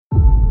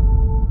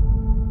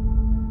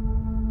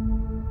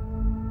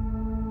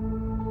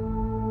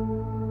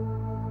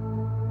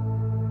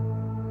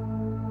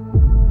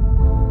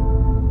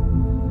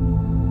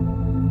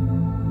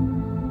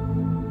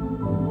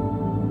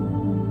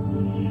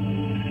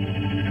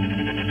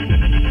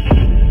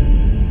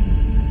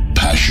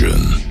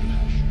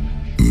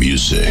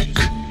music,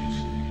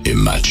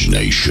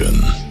 imagination.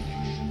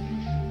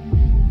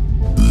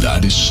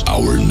 That is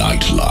our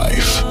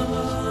nightlife.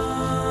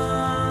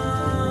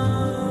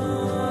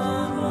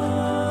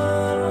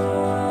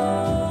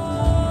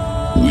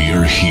 We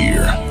are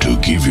here to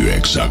give you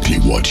exactly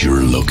what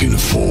you're looking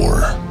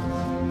for.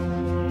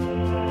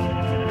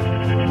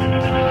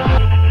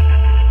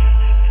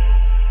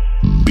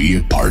 Be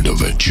a part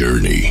of a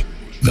journey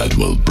that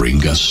will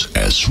bring us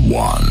as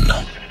one.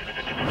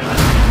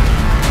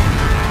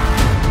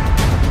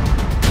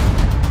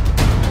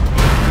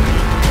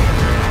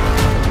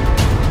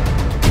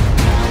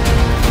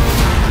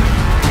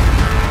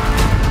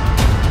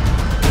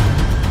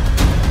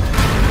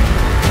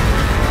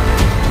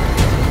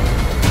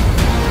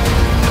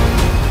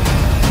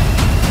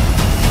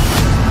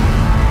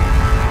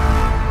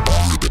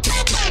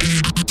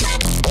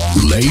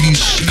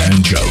 Ladies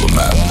and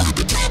gentlemen,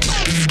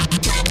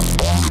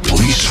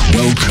 please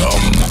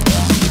welcome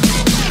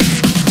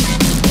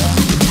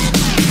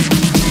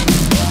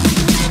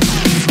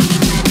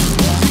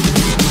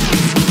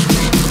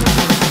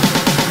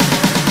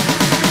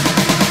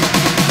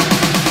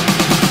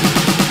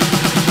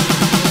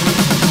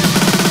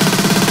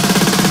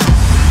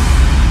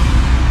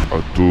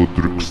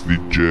Atodrix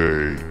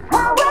DJ.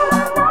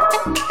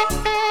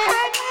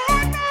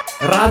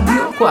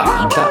 Radio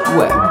 40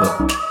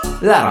 Web,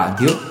 la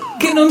radio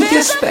che non ti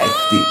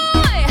aspetti.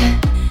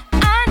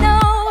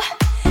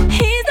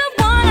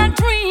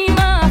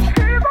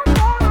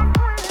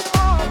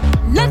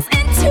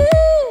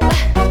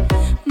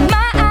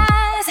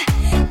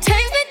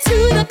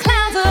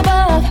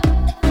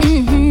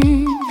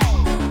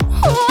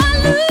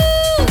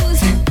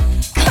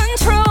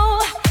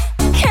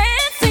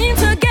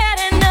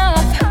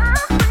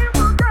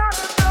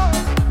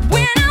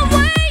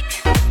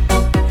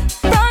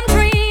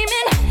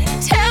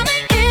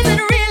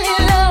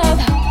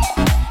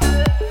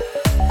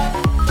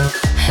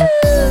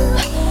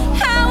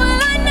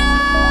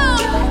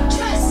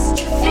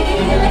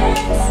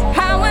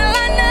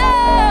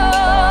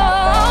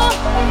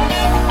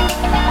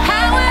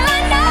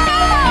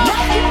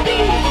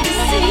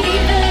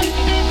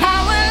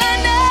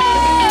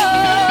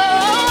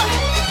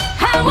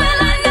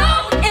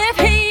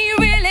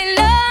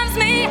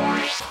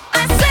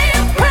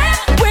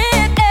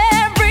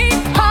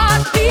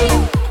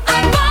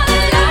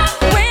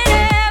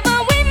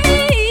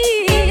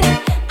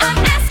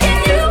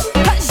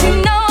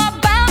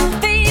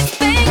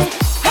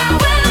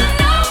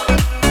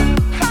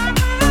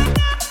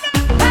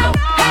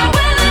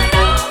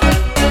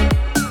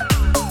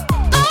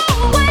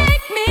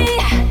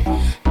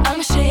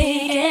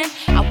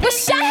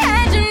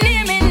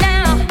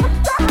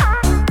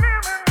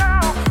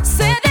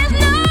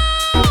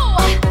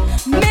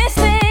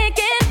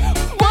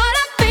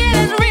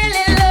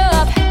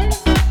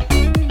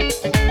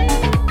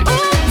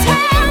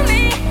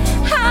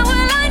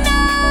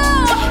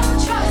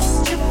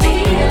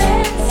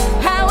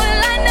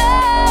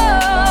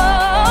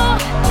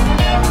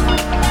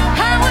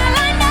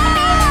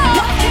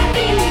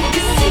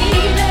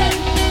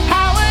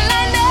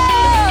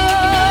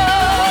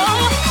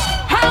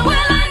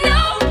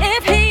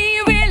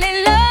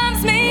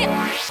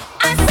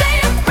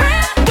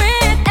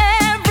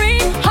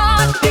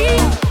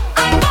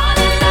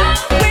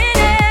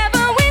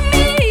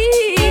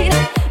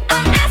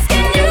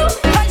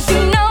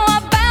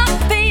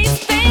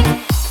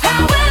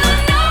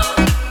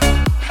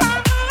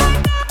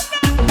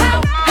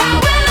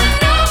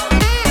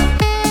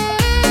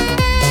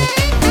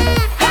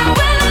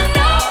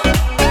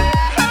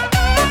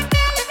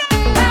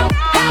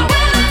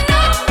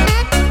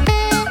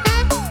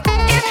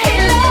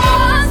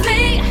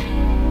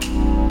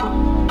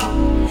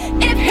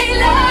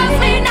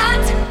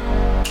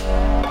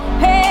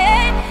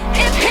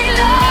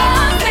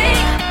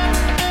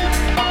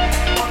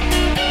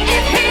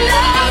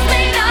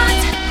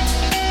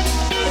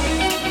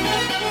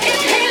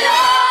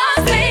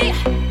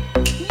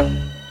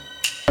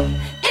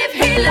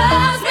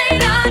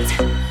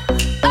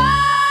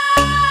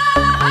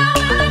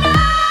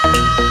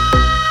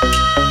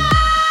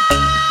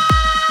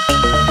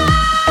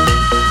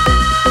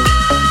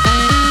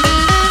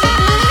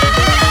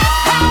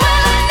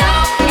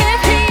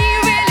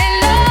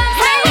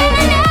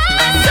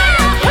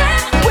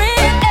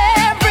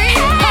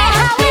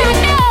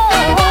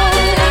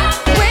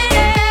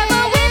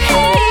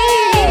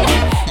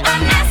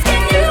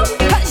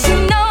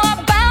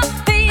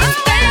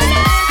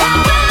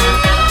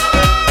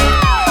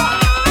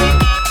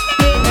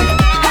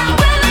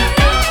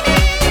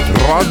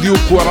 Radio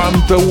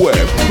 40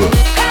 Web.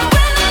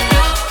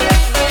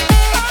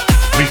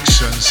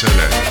 Mix and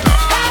Seletta.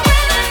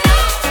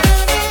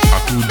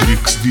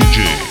 Atodrix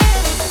DJ.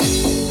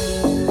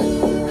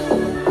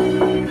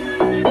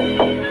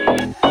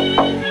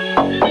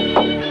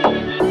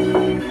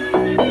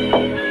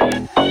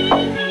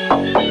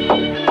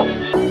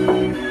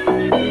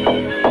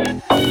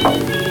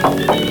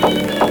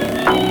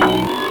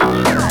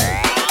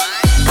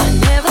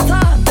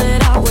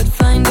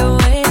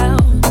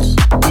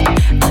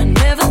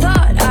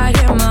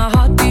 My heart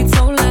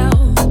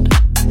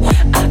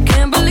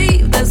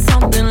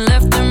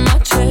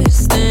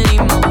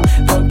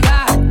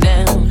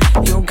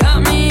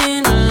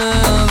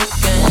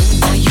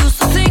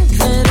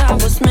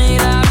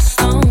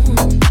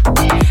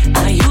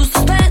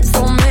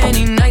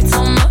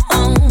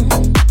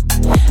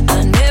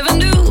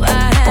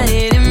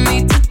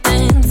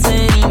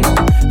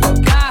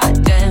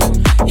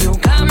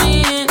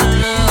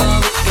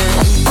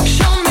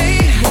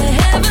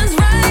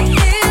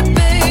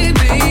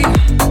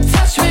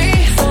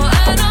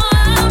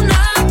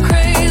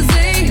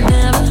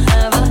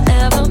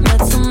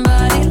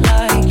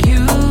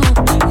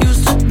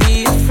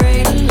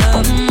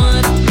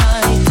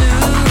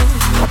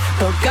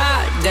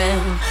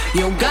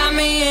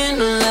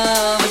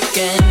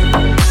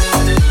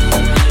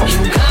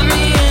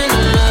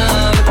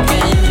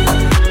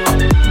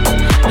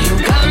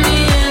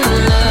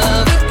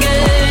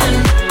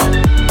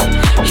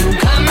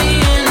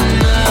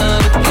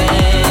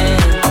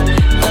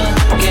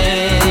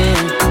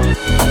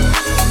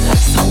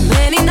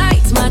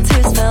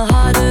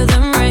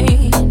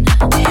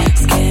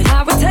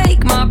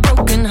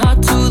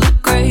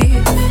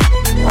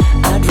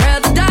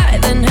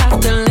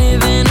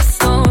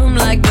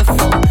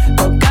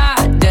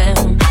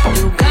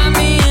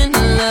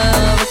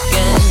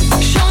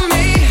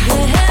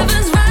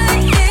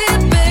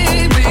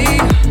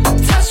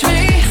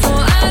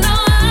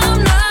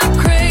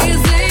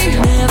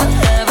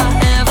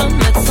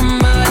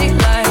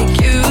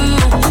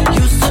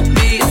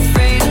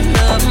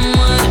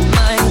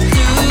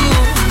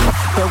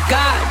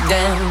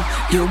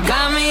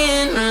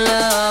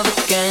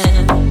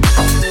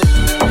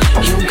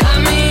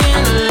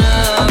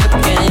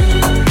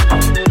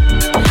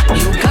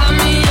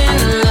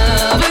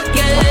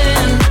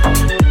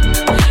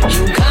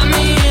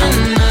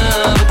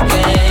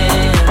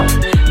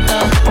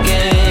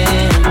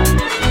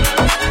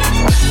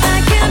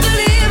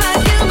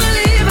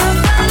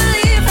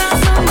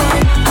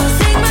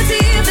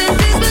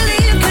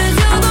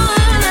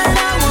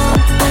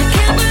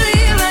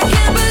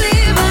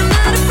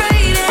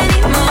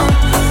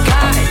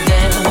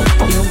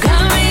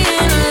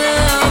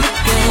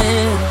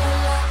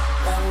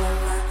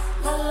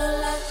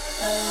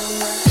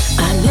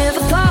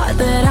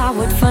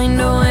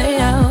find a way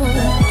out.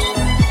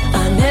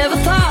 I never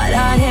thought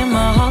I'd hear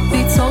my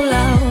heartbeat so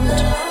loud.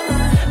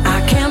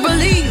 I can't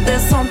believe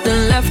there's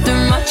something left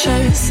in my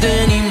chest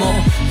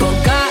anymore. But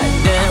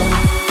goddamn,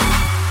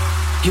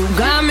 you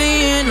got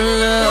me in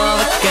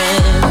love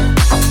again.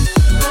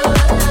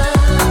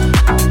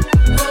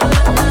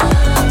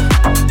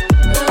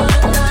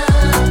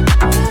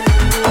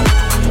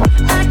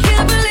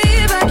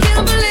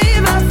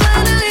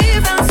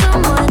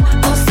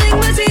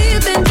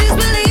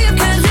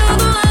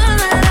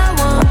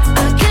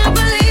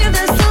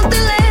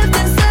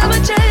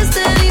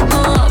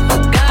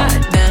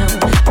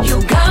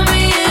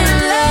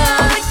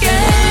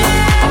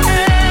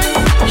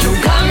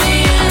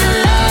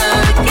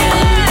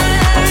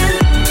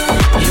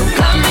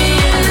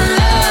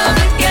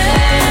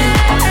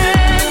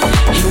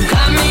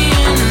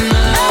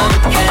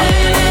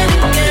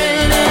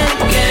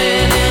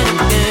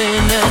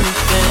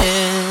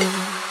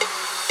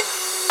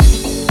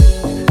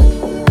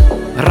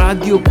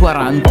 Radio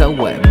 40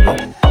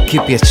 Web.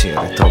 Che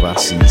piacere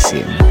trovarsi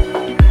insieme.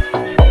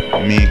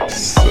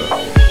 Mix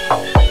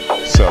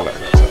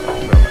Select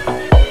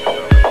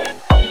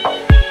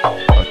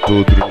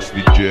Atodrix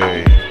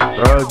DJ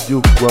Radio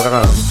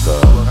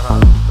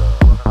 40.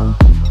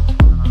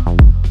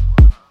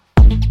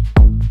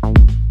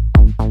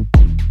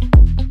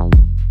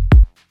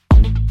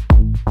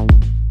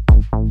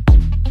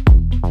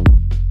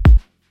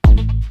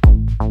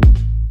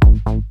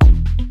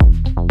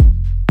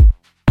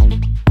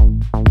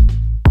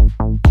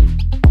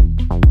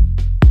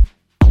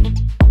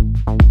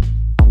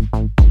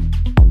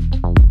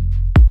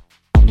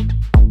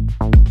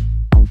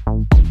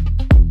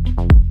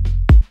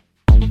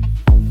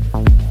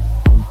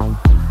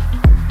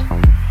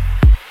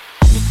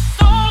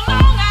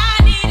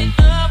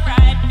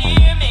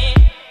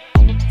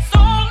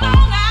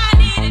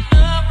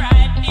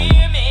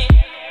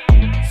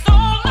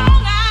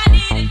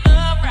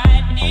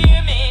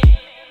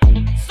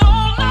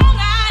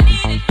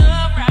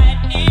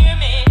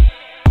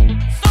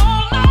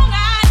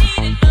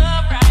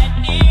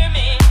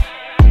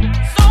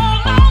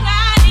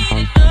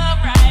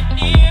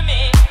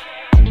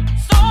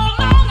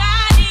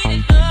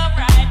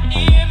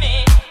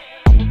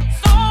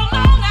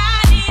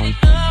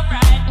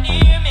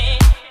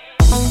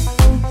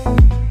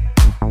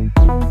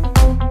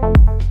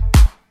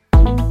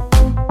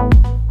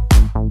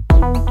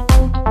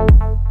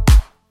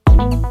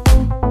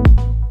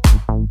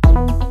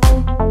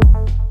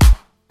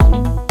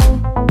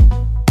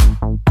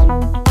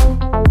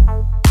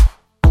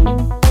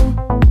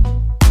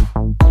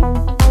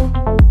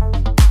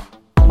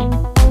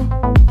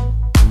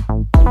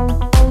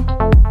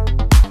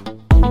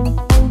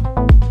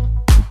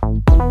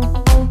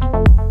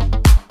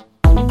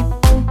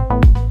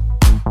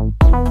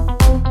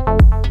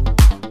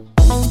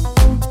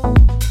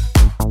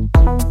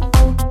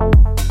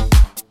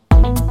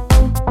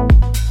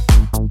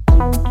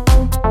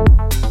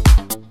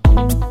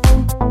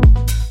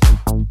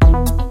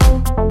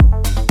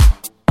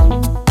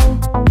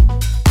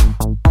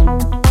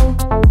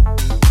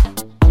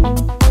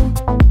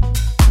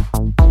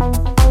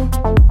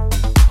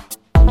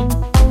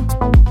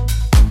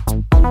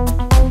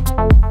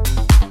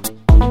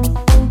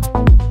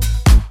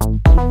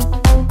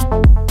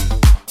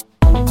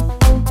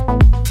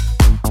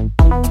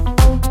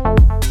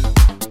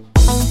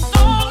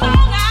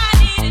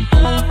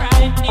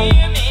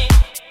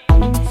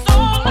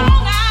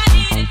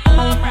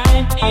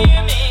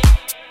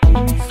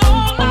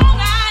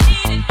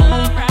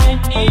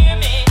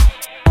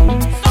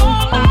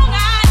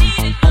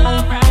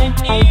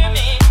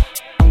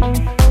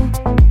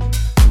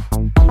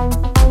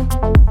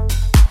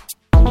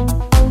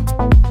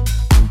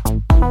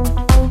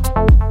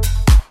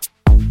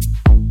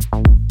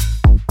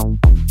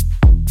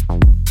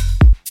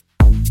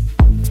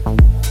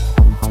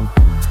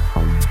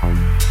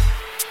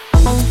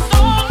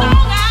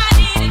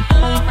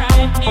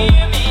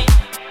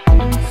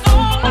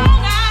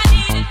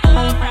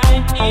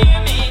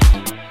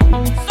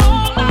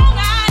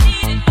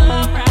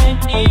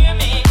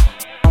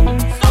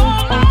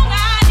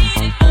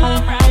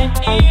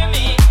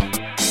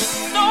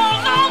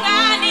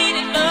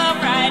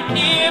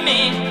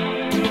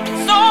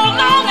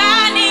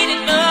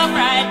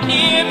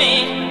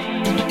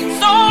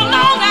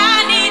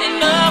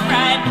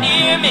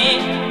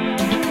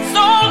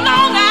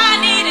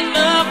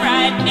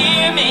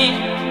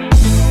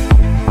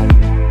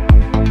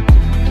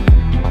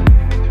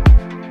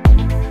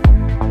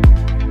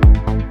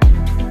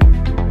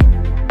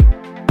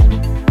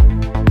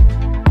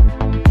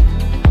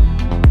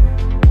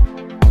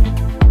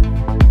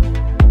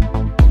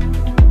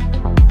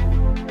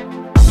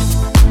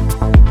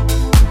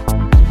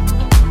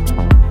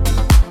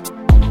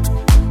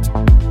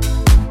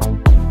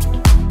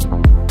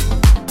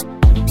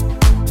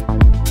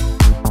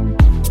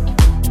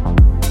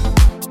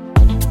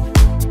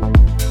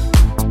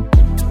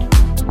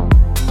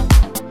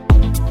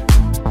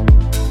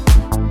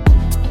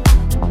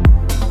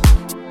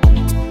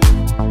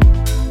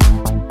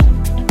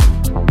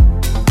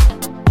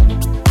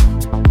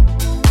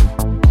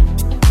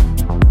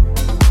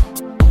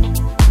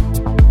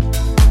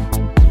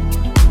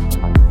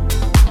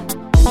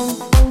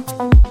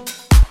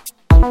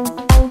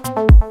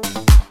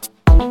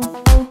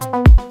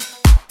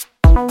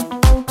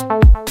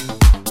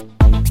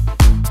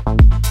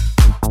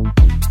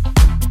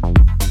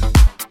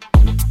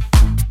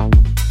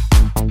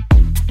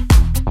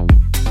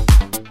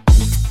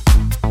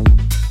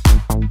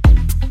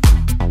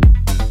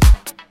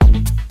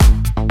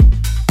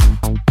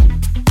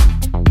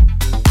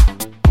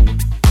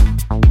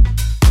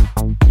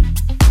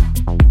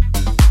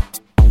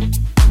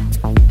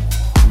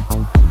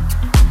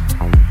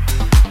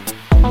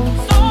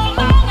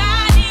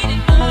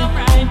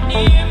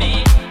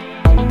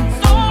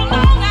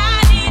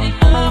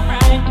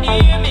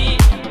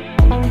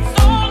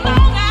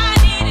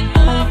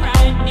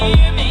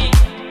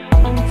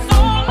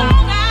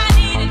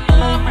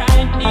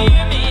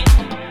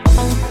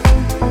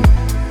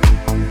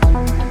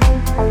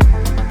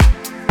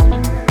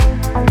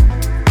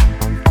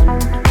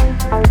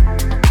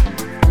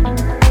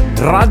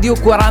 Radio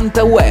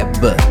 40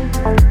 Web,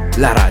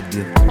 la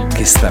radio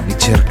che stavi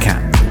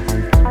cercando.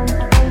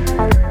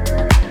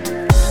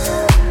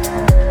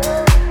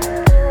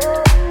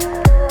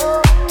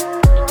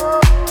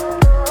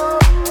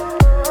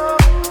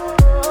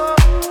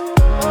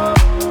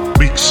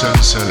 Mix and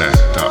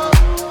Selecta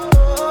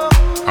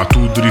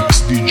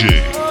Atudrix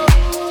DJ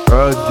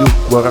Radio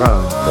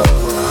 40.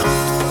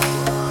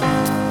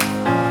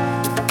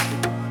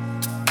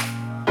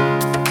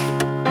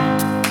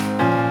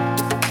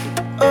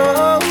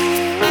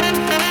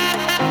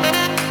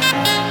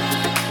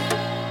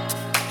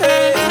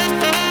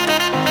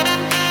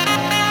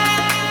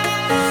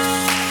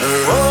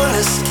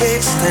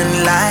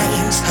 Thin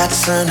lines, hot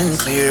sun and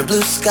clear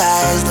blue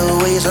skies. The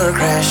waves are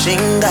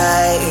crashing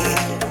by.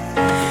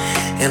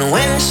 And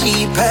when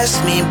she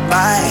passed me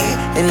by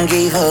and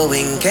gave a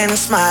wink and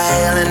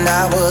smile, and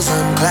I was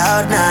on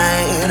cloud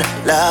nine,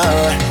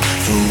 Lord,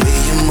 the way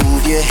you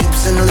move your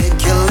hips and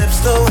lick your lips,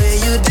 the way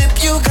you dip,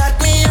 you got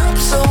me up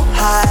so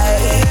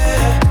high.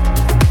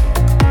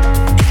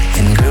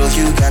 And girl,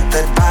 you got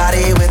that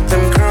body with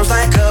them curls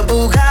like a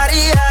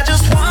Bugatti. I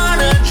just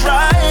wanna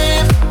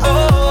drive,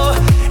 oh.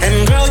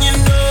 And girl, you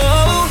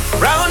know,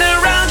 round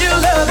and round your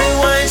love, it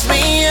winds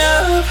me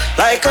up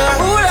like a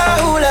hula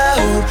hula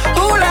hoop,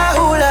 hula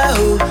hula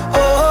hoop,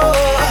 oh.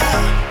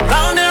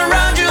 Round and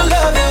round your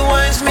love, it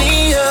winds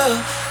me up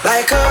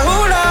like a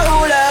hula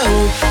hula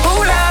hoop,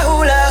 hula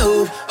hula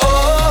hoop,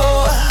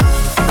 oh.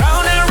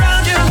 Round and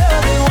round your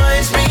love, it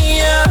winds me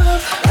up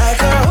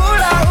like a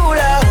hula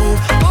hula hoop,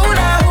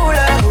 hula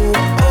hula hoop,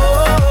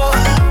 oh.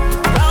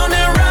 Round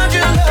and round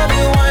your love,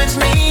 it winds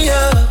me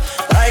up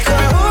like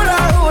a hula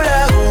hula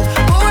hoop,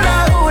 hula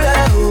hula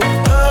hoop,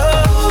 oh.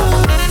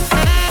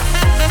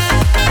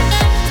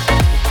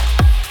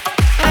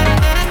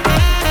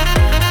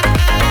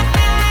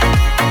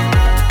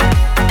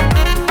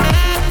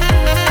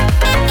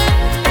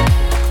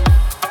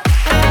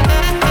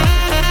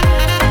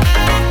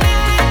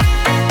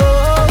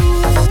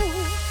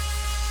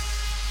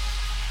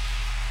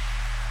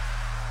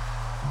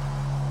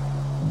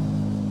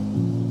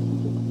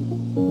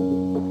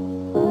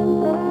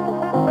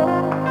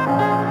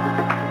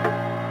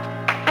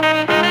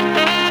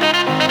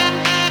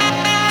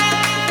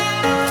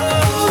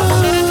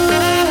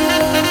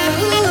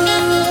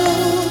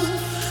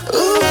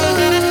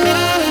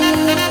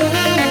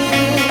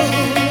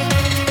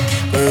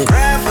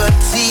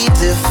 Gravity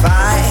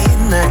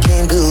define, I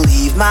can't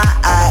believe my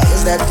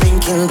eyes. That thing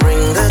can bring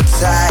the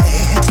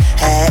tides.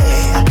 Hey,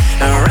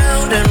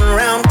 around and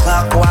round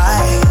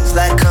clockwise,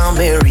 like a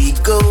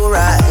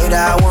merry-go-round.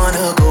 I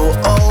wanna go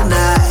all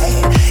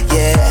night,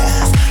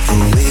 yes. The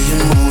way you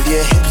move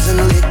your hips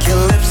and lick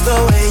your lips, the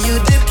way you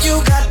dip,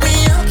 you got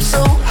me up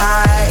so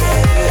high,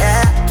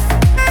 yeah.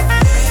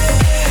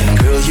 And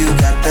girl, you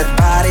got that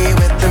body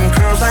with them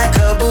curls like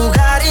a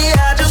Bugatti.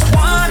 I just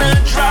wanna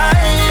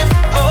drive,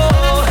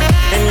 oh.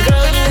 And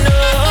girl, you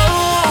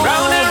know,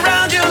 round and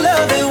round your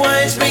love, it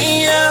winds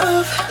me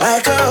up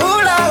like a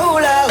hula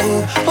hula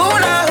hoop,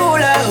 hula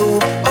hula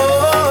hoop,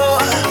 oh.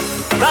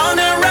 Round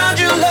and round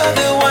your love,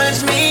 it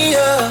winds me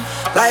up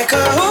like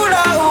a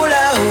hula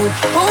hula hoop,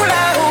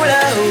 hula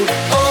hula hoop,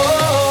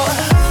 oh.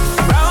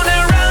 Round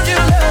and round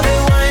your love,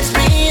 it winds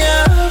me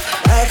up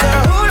like a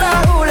hula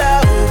hula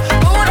hoop,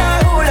 hula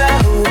hula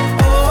hoop,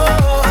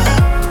 oh.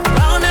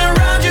 Round and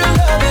round your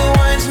love, it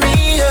winds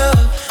me up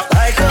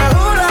like a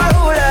hula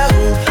hula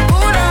hoop,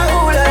 hula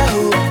hula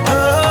hoop,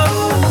 oh.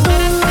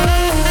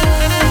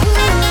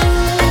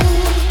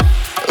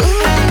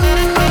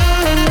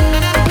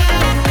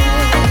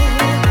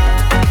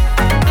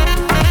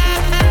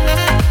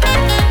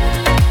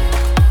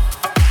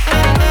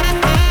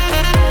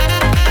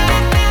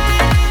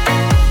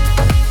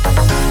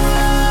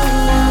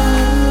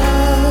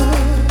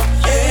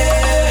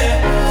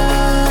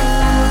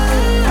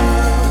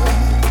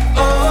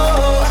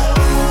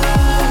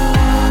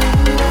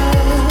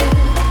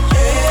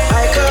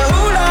 Like a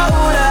hula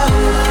hula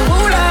hoop,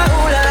 hula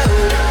hula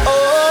hoop,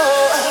 oh.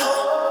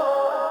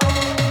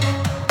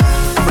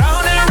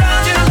 Round and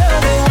round your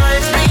love, it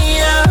winds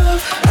me up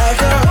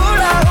like a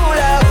hula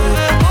hula hoop,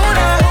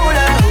 hula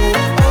hula hoop,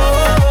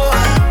 oh.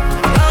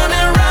 Round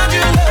and round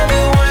your love,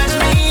 it winds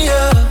me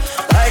up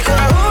like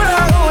a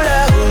hula hula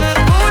hoop,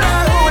 hula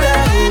hula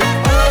hoop,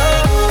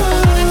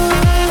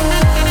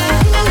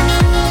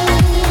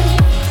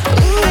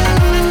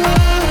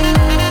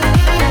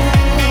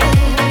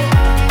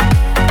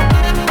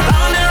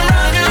 Round and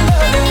round your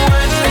love, it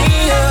winds me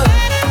up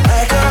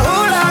like a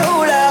hula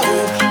hula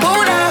hoop,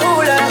 hula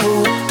hula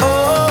hoop,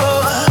 oh.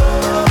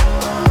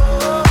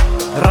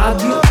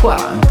 Radio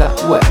 40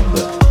 Web,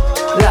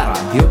 la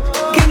radio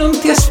che non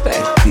ti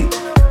aspetti.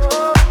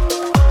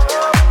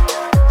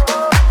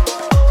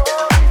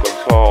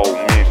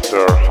 Console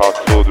Mr.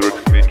 Atudrix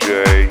DJ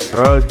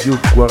Radio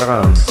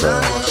 40.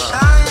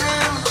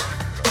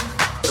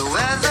 The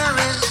weather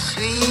is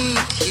sweet,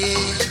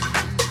 yeah.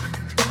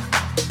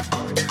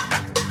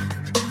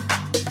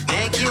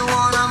 Make you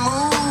wanna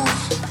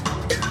move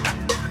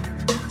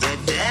your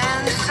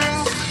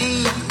dancing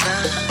feet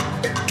now.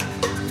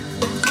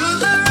 To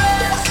the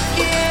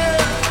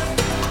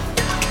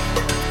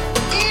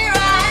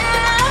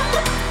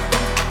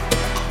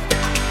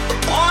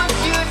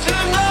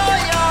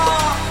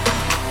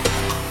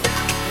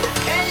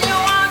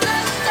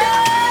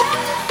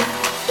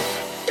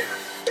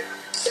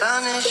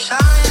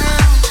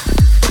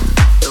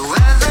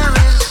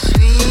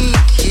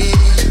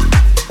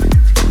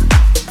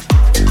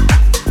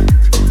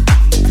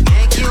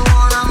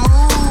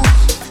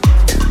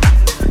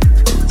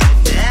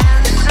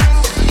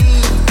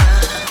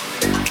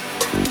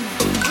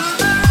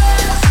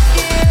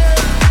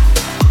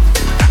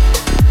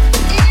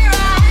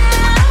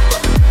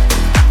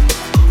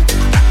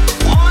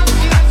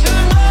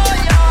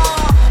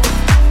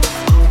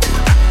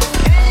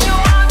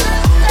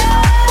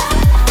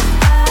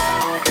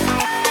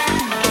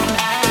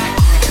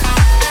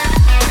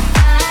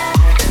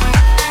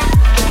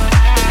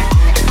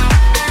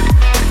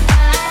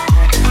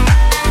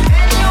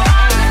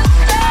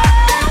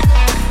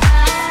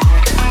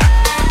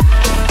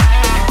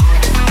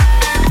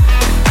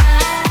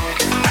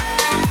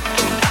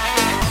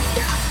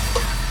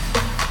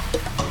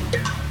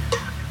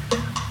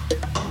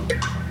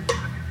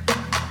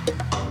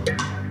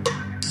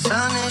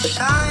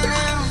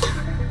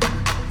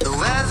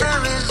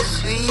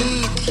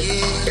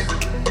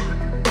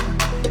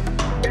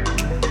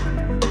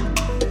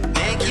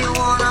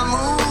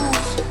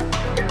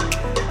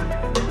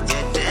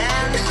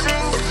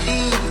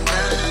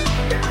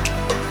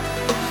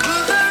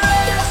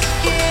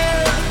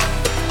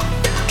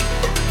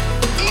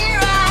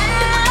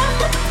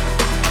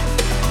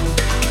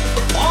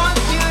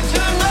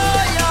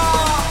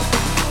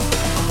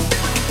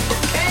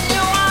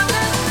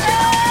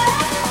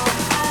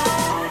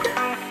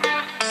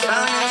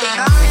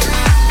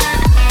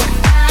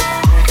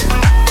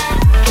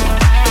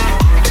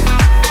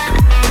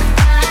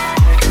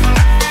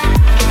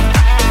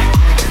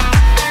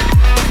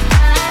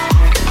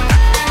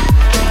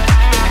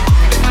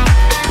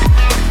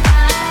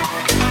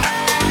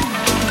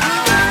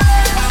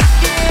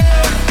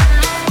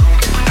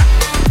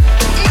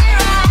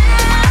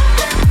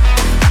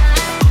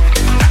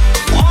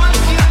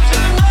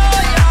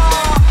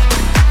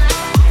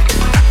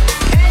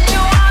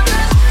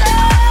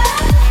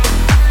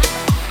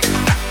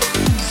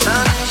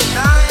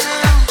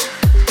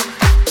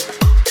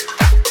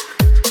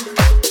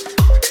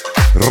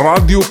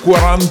Radio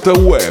 40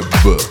 Web.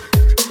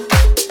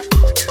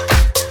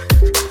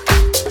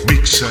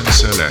 Mix and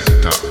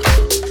Seletta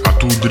a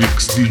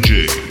Tudrix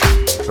DJ.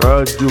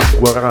 Radio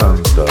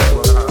 40.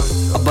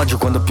 A Baggio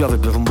quando piove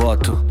bevo un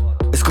botto.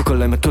 Esco con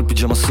lei, metto il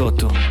pigiama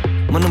sotto.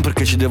 Ma non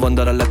perché ci devo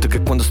andare a letto,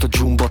 che quando sto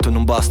giù un botto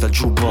non basta,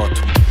 giù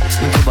botto.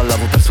 Mentre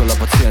ballavo ho perso la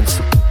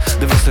pazienza,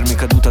 devo essermi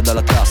caduta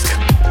dalla tasca.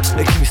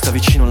 E chi mi sta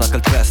vicino la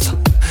calpesta.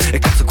 E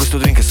cazzo questo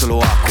drink è solo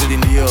acqua. Credi in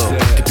Dio,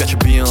 ti piace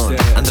Beyond,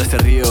 andresti a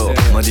Rio.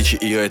 Ma dici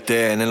io e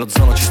te, nello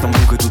zono ci sta un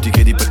buco e tu ti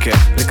chiedi perché.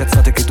 Le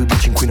cazzate che tu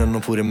dici inquinano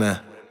pure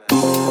me.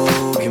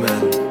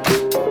 Boogeyman,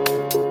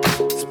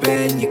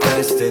 spegni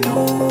queste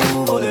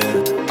nuvole,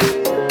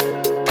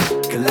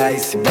 che lei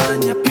si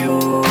bagna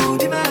più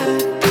di me.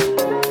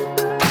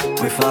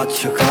 Poi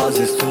faccio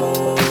cose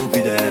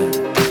stupide,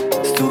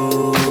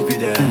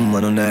 stupide, ma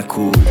non è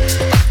cool.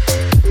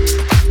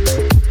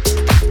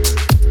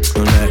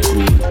 Non è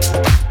cool.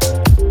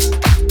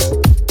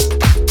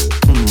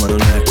 Ma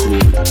non è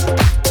cool.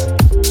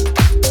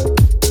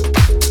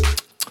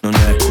 Non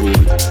è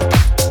cool.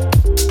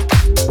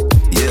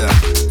 Yeah.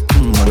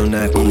 Ma non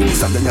è cool.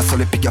 Sardegna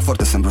sole picchia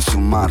forte, sembro su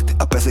Marte.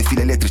 Appeso ai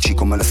fili elettrici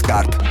come le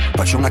scarpe.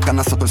 Faccio una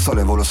canna sotto il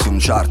sole, volo su un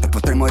chart.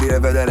 Potrei morire e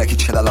vedere chi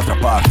c'è dall'altra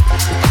parte.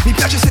 Mi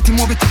piace se ti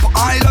muovi tipo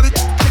I love it.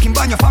 C'è chi in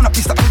bagno fa una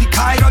pista più di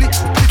Cairoli.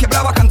 C'è chi è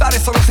bravo a cantare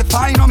solo se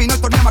fai i nomi. Noi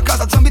torniamo a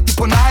casa zombie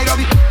tipo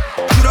Nairobi.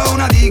 Giuro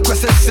una di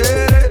queste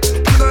sere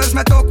chiudo e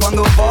smetto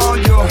quando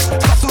voglio.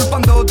 Sto sul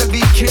fondo del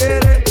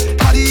bicchiere,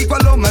 ma di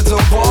quello mezzo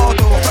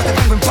vuoto. Frate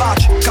vengo in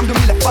pace, cambio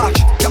mille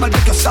facce. Chiama il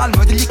vecchio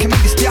salmo e digli che mi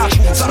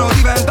dispiace. Sono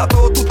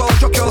diventato tutto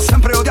ciò che ho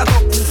sempre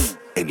odiato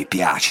e mi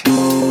piace.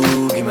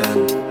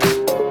 Boogeyman,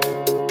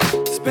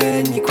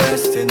 spegni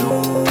queste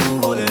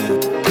nuvole,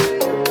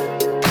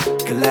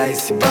 che lei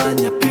si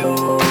bagna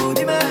più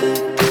di me.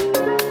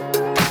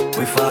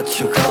 Poi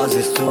faccio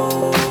cose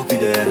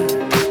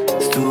stupide,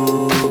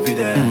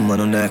 stupide, ma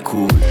non è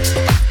cool.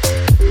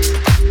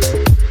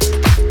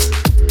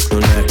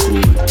 Non è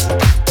cool.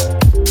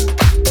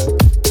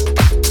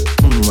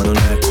 Ma non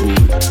è cool.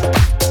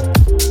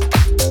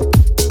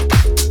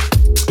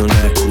 Non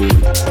è cool.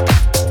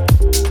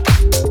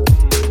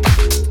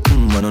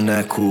 Ma non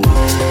è cool.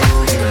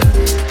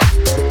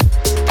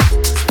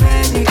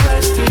 Spegni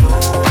queste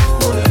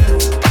nuvole,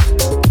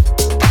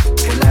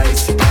 che lei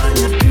si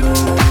bagna più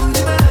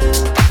di me.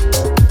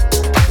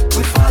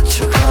 Poi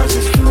faccio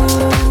cose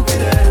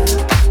stupide,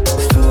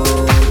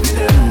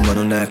 stupide, ma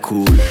non è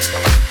cool.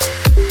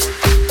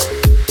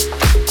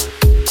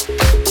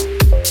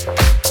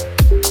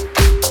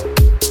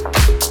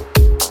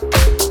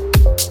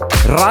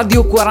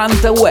 Radio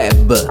 40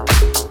 Web,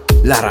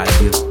 la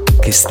radio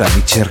che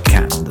stavi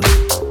cercando.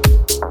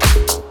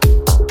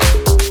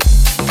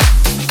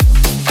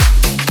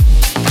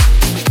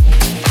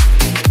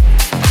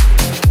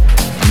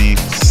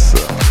 Mix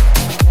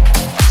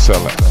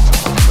Seletta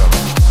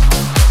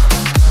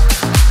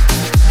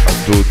a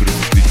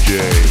Tudrix DJ.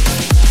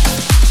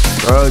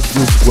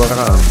 Radio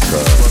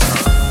 40.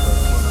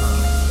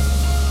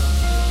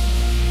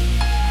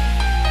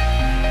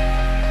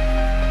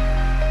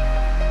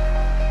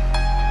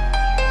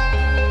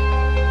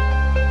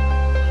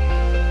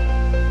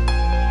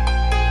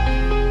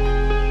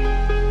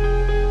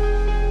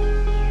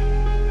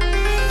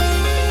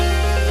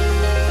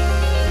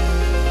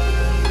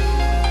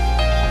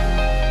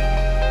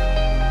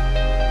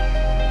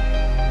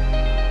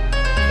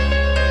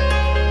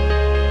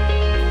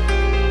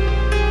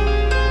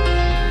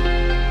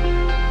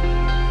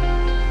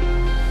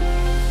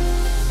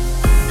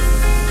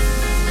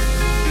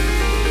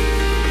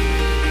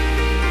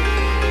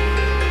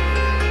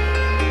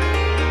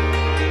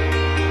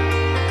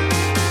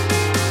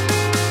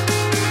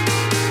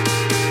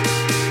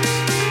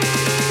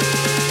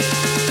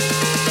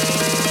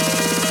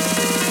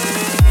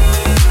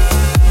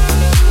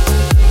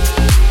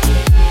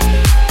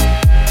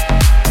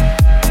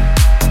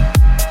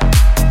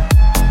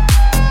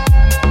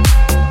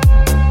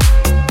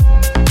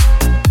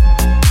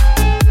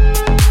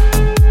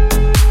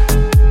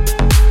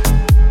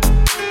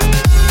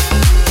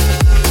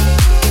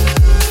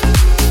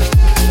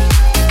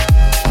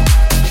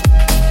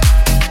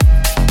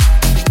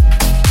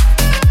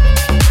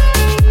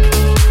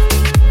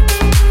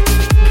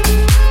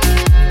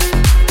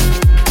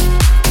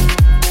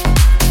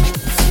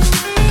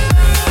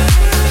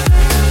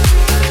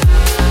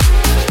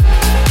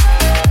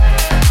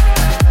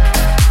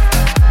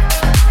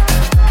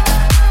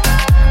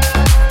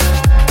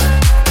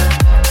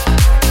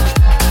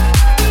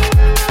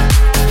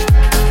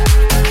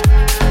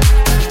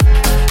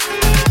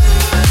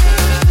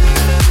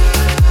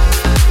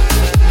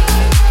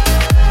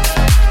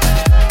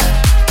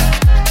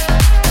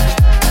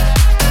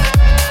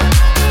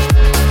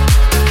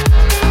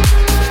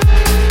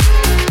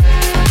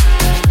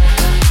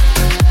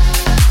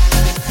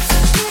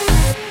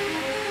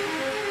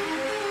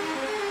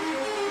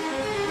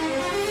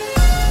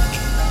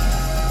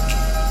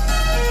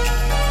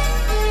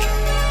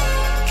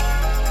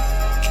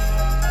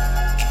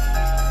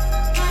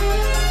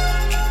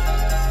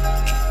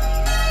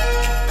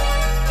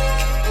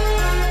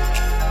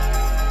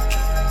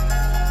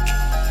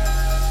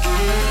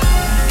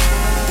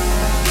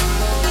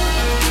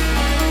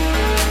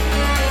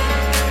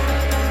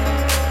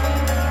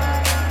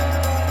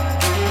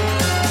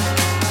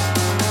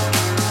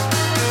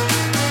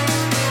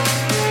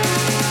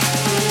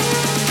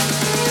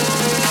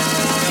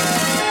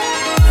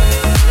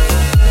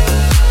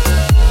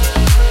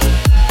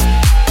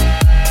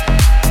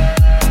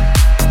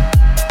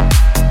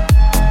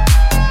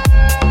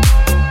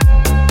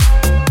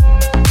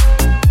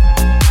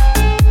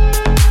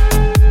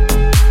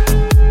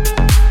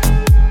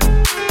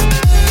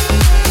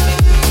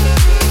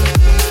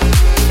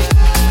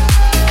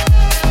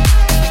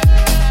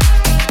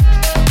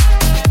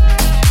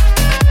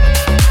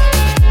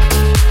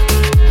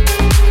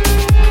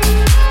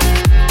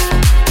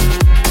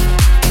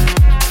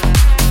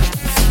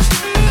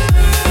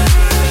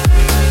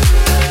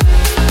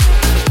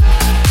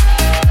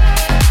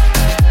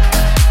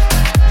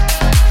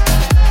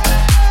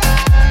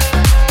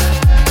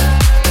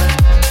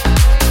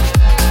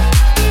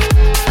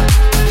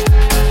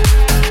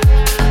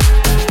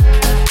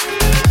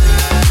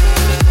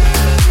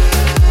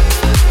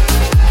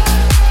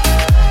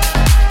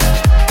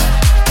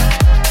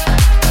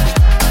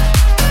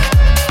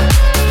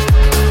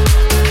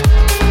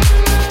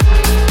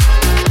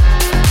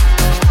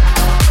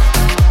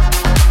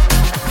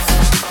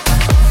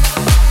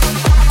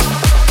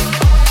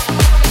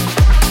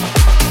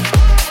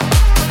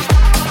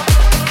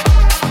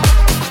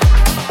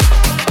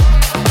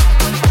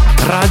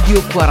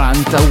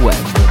 40 Web.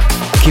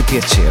 Che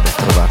piacere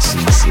trovarsi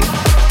insieme.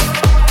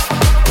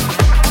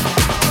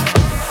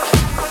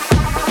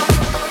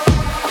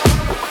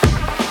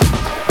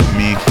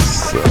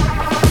 Mix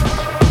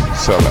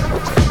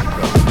Select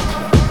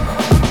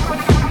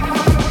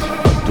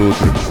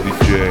Atudrix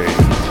DJ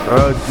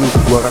Radio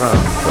 40.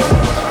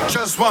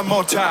 Just one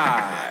more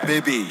time,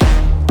 baby.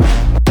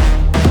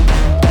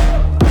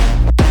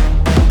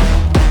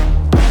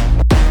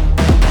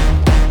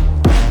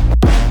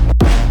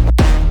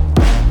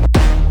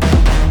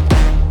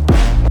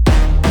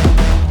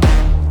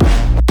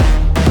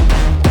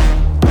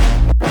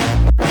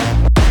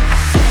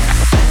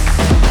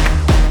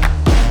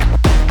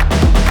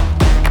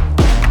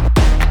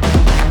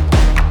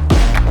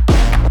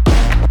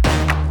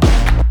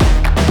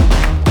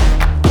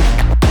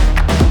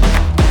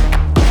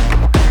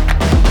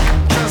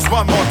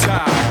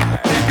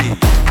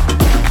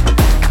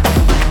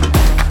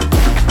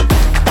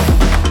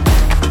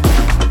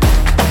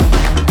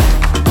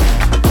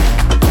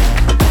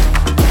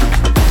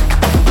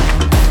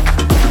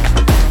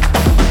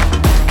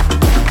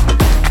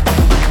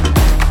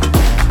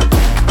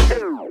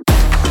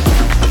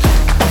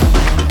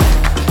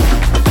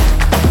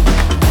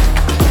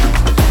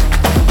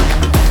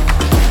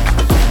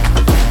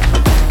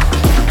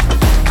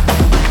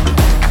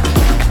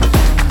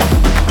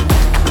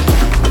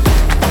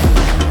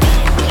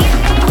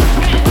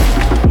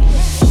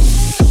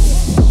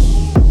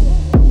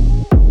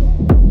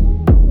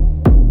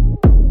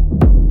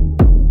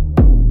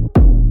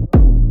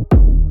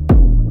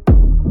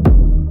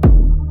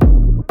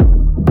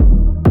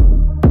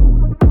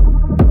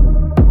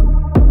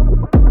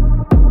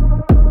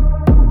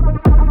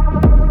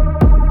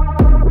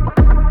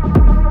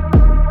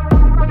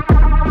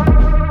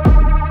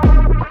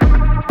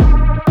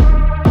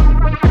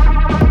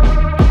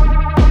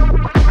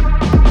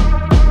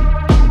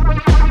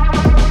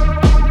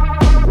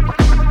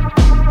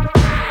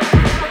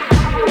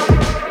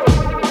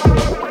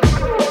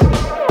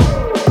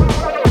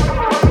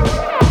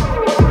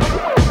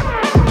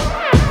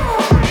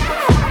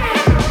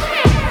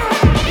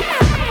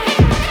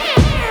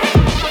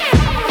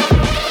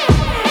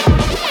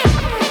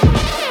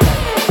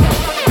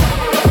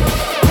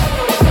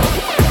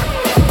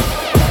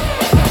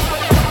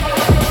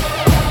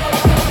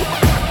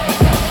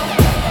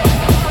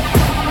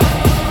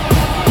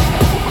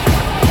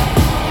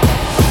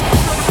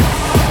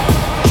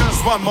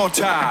 One more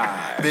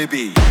time,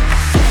 baby.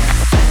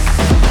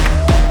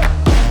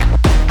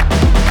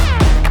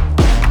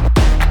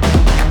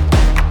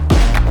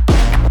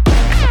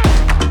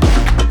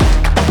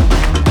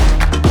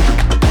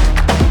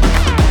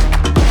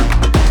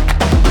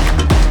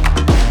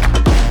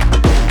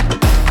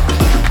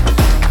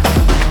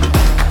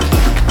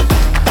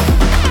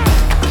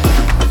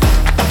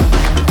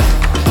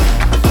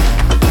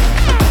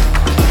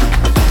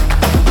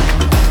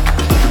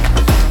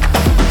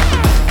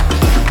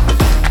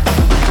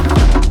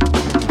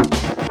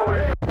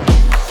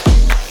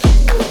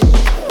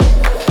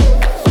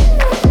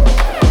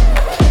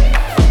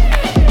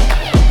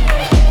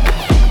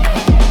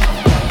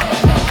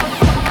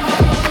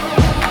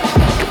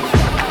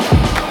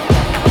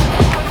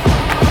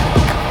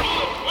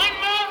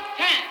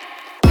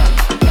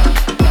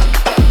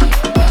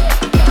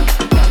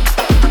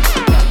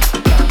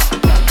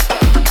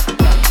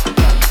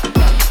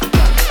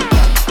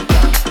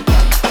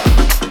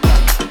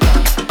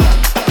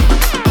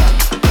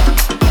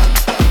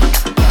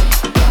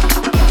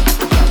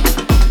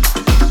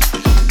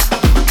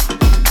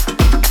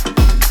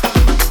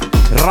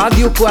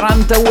 Radio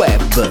 40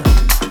 Web,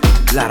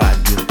 la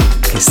radio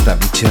che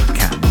stavi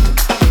cercando.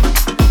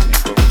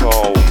 In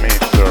console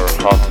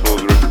Mr.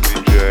 Atudrix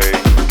DJ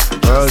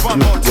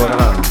Radio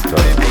 40.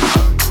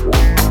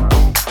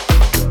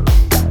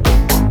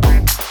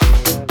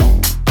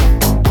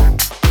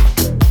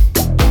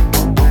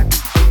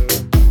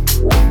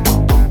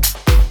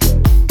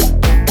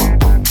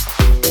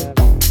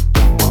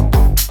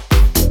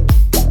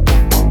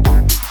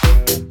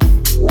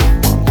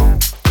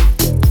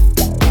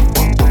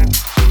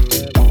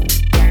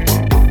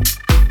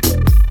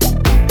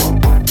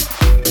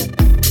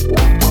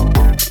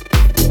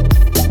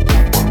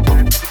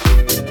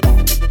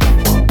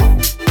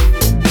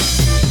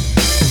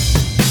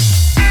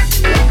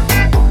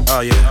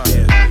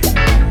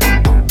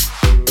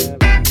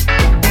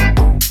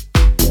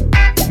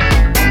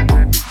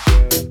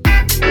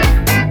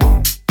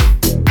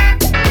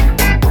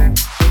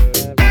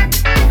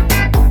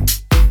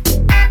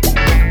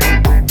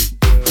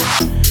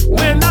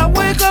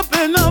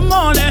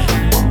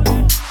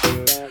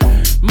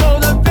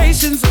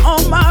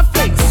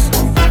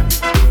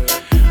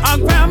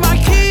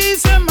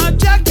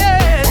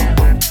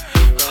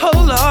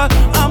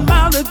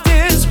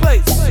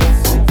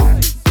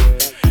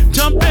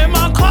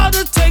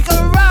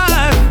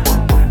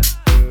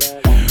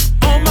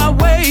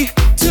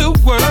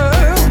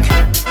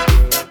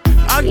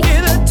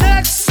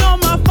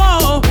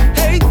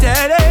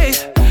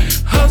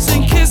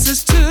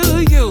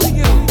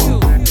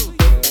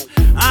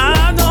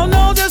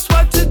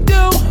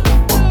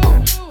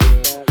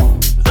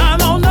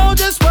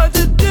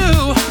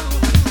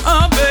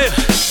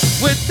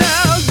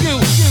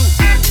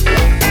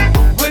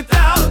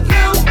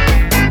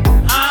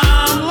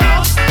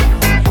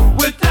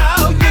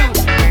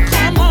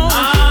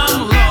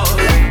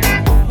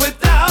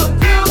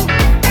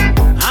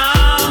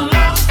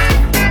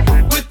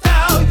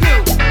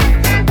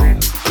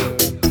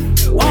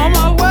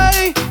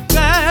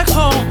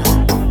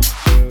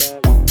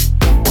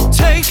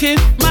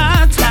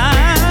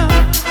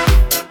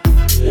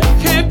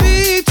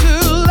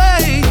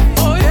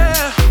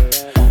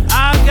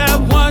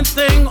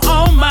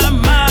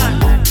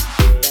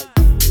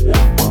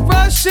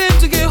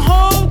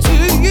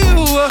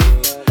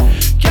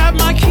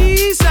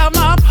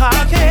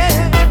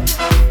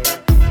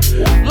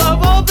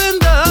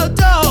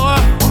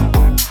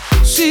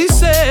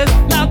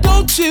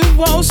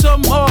 want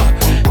some more.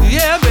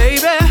 Yeah,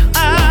 baby,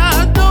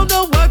 I don't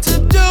know what to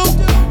do.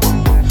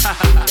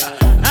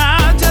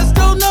 I just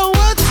don't know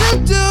what to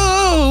do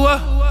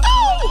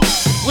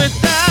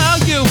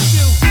without you.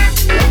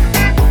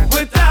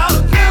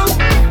 Without you,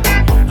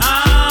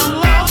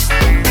 I'm lost.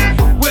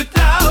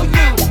 Without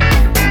you,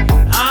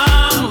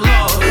 I'm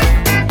lost.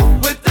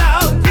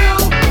 Without you,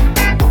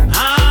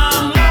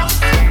 I'm lost.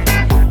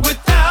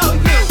 Without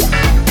you,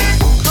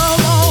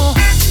 come on.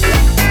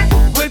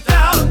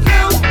 Without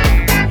you,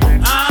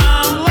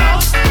 I'm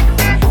lost.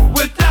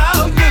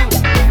 Without you,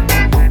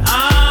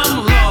 I'm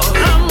lost.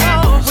 I'm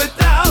lost.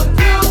 Without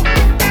you,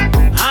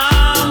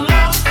 I'm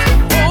lost.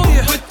 Oh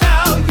yeah.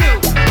 Without you,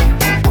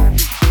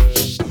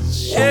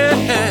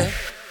 yeah.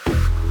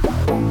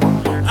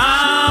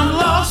 I'm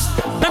lost.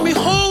 Let me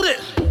hold it.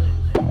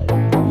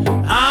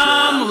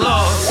 I'm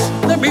lost.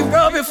 Let me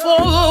rub it for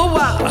a little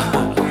while.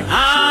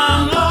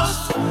 I'm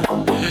lost.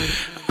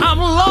 I'm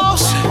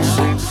lost.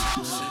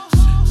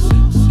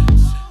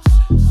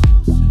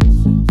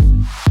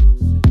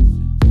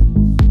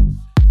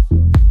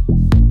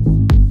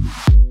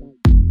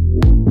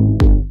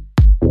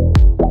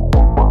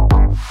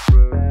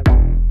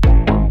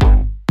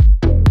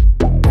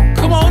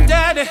 Come on,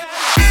 daddy.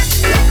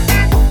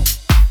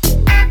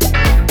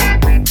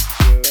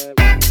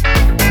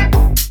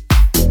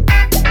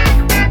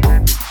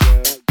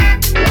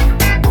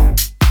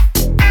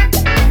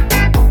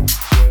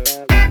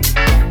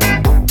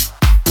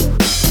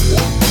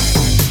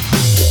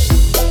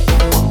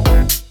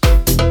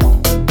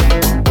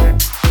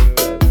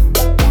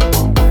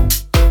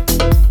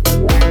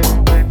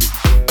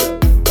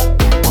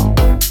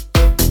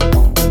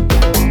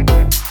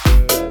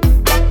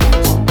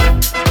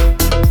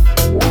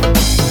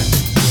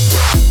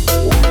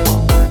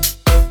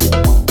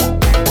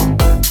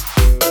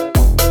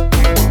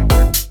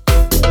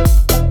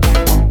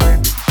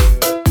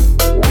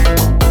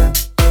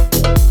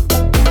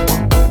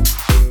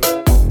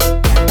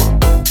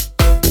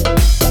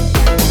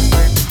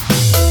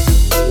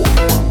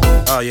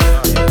 Oh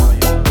yeah.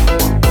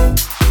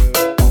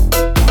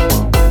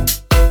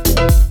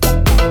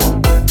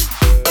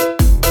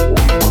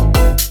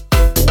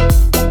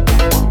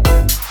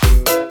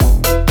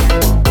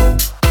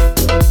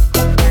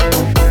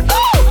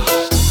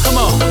 Come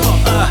on.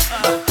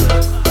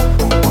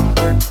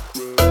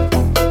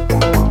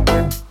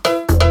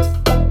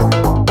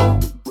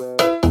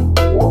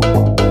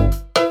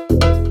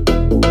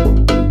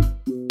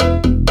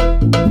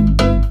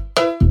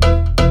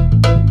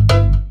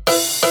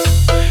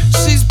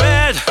 She's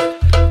bad,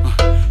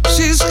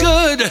 she's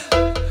good,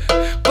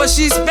 but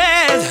she's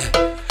bad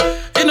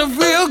in a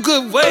real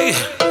good way.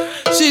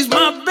 She's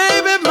my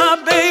baby, my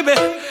baby,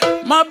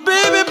 my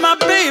baby, my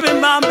baby,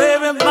 my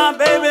baby, my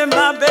baby,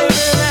 my baby.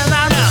 And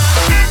I know.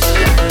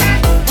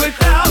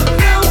 Without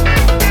you,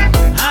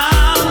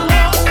 I'm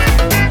lost.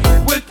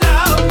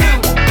 Without you,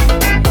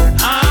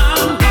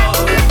 I'm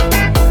lost.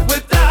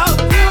 Without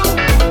you,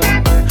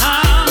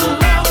 I'm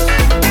lost.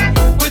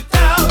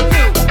 Without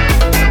you,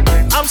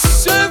 I'm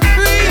set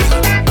free.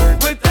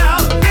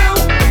 Without you,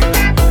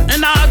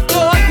 and I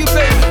adore you,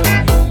 baby.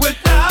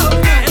 Without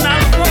you, and I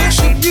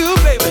worship you,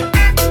 baby.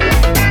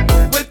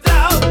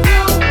 Without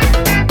you,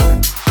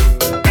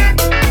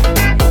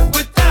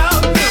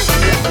 without you.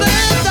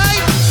 Last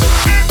night,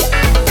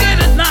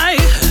 late at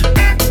night.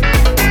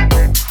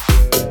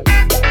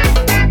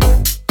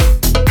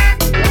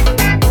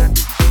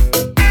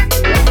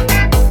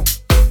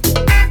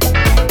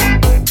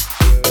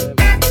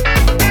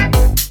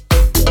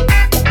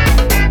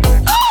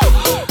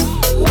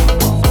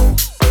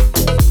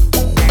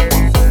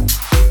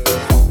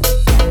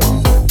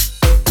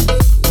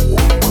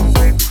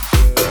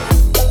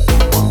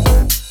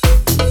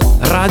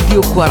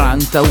 Radio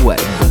 40 Web.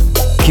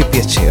 Che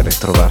piacere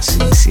trovarsi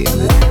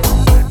insieme.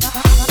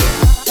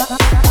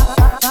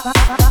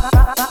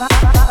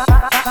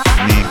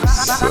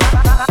 Mix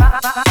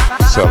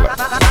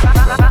Select.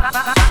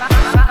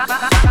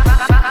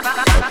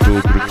 A tu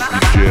Drux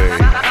DJ.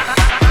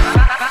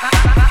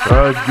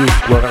 Radio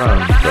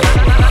 40.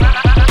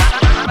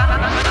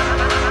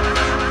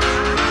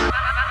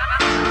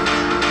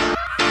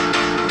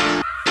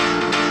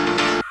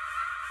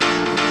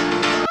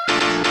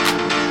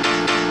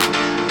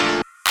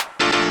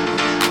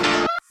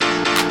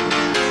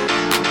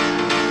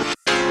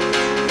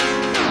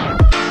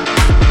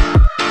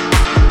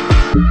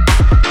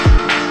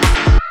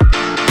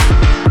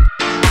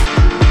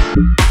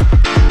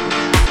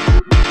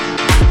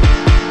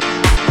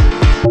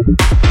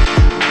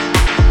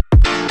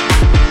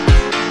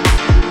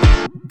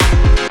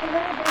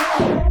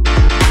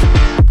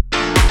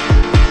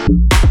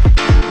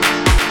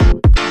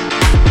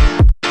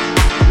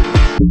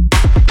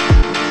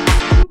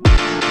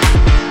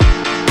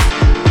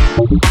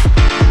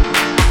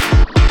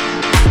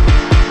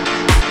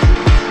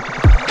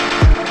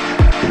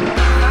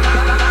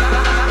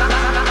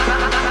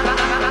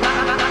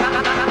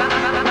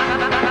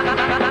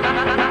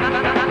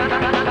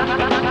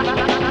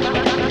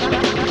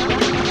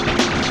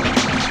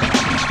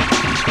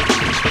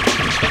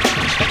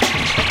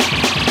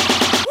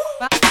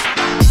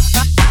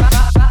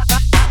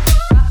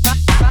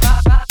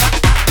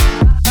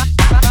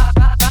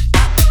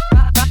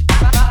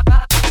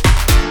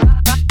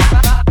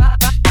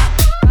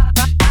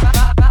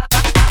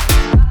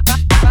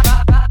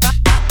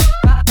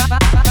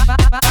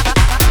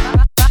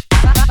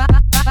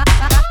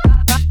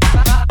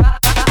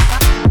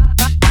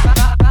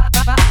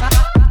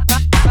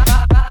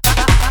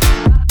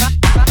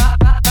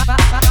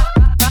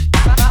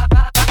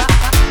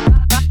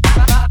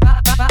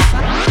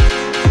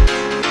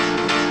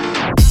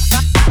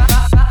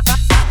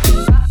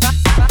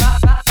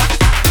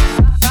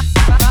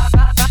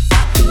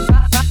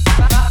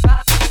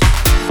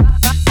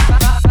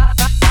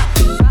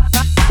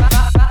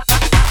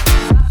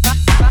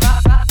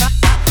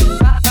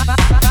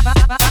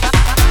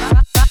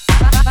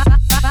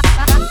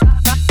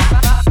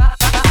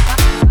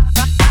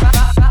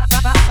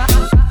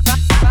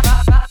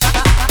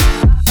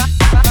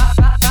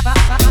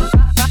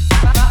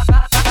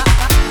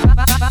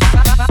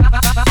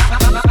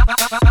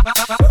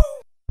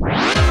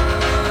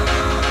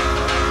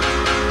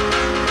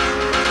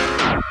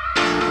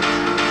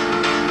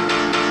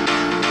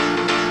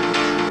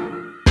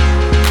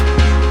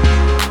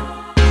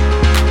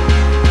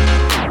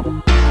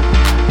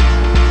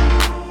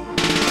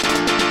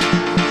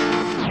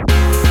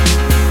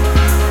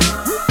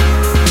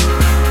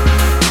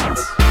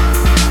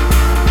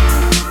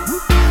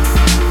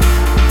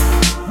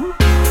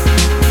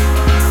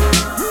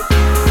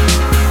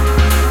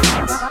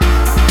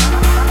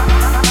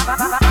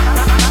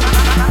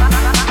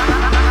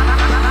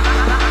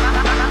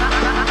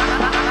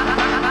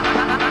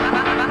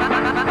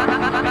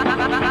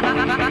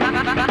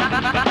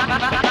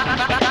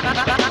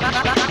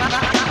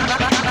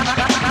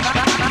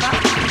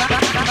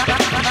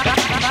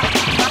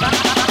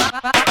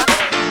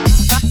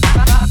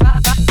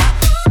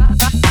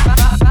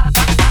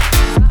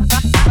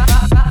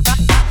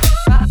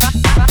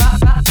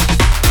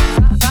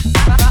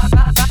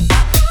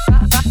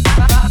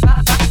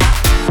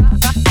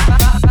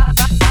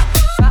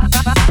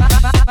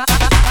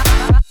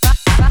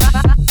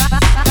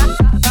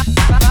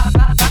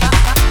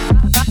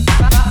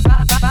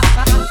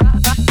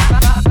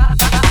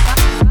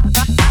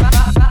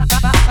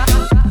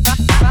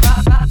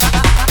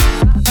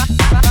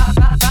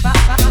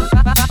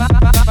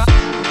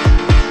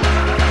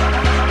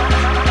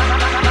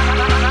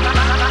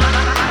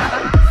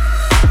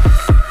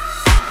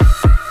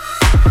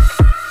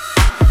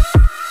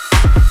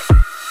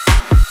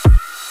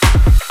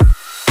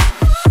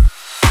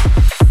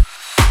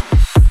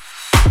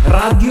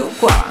 Radio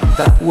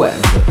 40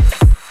 Web,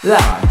 la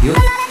radio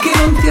che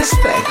non ti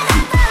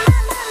aspetti.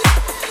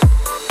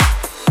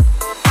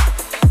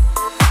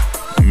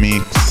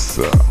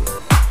 Mix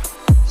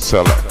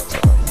Select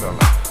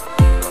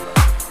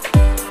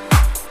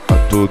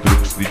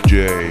Atodrix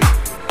DJ.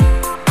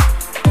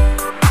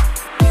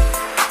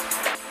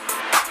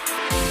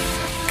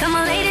 Come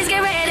on ladies,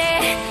 get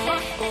ready.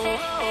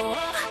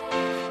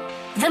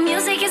 The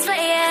music is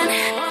playing.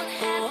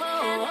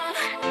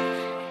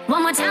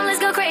 One more time, let's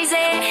go crazy.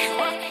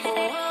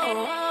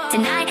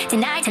 Tonight,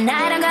 tonight,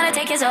 tonight, I'm gonna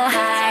take you so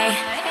high.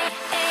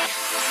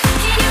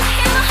 Can you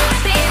hear my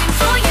heart beating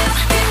for you?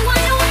 Been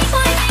wide awake,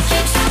 wide awake,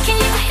 keep shocked. Can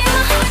you hear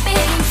my heart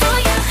beating for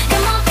you?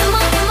 Come on, come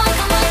on, come on,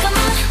 come on, come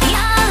on.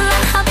 يلا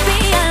حبي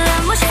يلا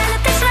مش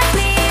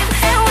هنتشركني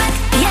بهواك.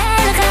 يا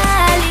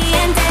الغالي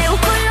انت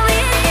وكله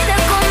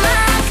يريدكم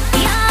معك.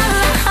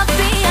 يلا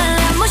حبي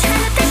يلا مش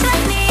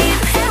هنتشركني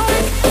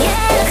بهواك.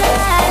 يا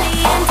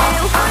الغالي انت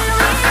وكله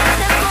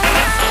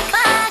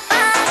يريدكم معك.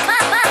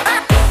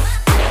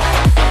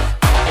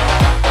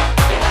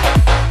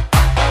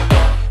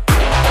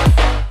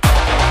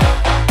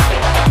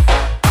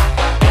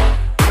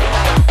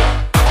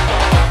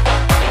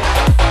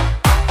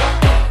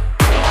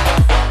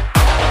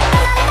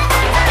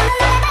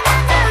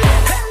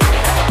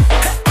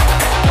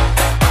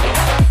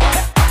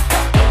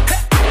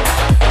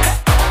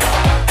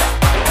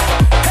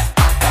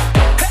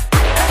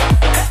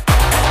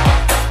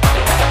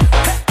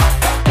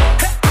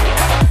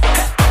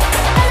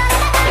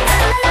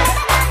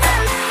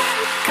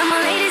 Come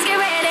on, ladies, get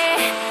ready.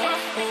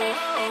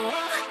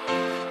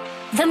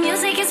 The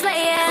music is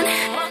playing.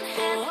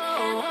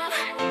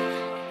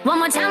 One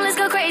more time, let's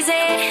go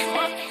crazy.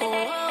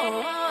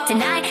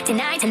 Tonight,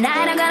 tonight,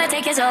 tonight, I'm gonna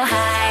take you so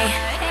high.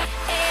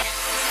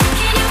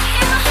 Can you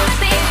hear my heart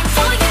beating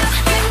for you?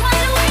 Been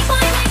wide awake,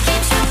 wide awake,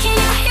 keep shocked. Can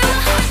you hear my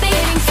heart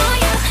beating for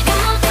you?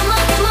 Come on, come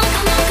on, come on,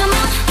 come on, come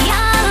on.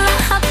 يلا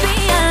حبي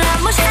يلا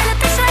مش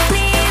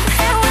هنتشركني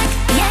بهواك.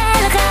 يا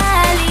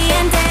الغالي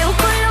انت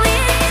وكله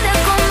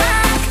يريدكم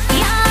معك.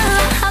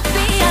 يلا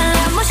حبي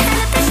يلا مش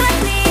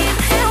هنتشركني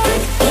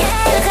بهواك. يا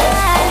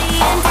الغالي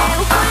انت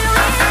وكله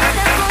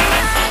يريدكم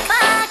معك.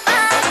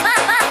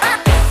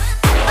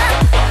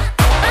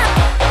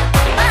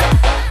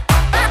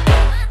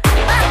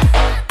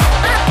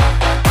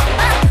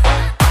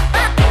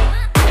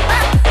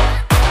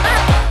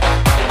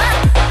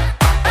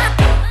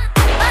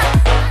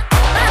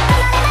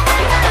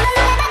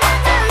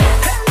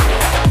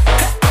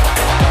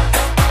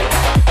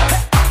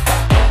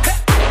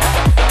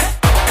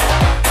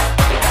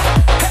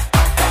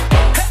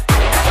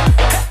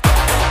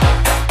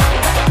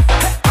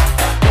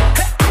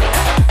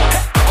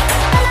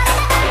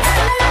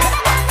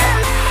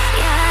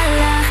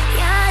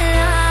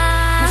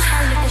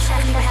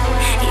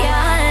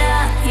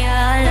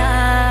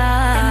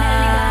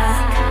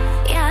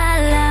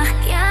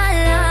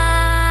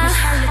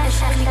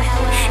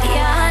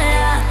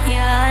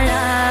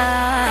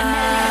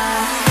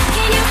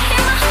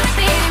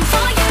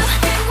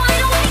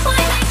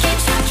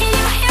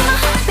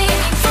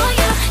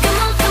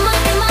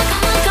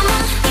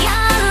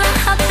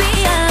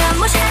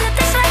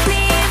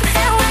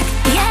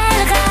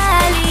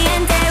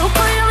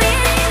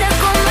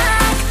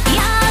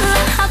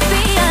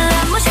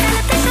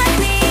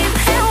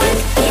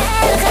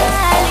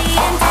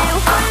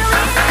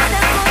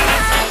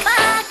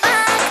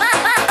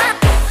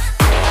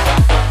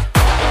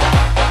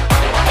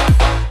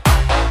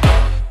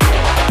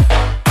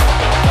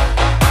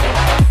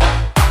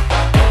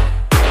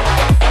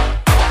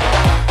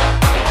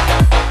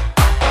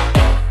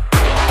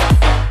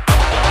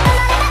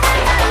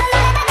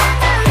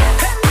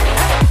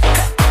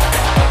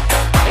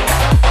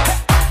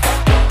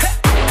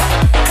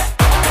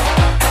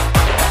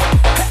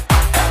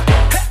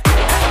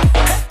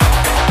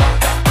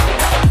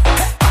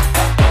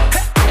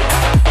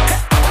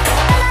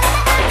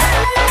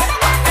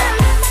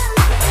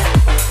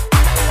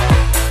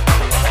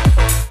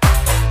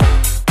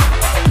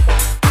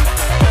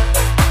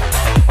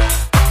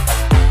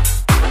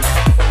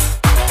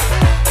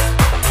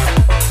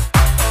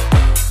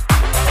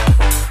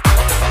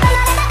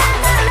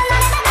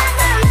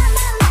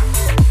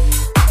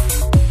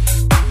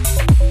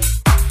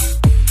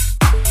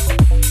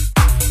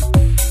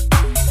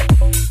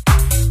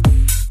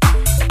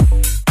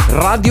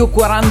 Radio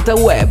 40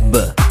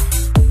 Web,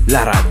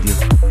 la radio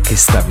che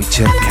stavi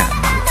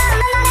cercando.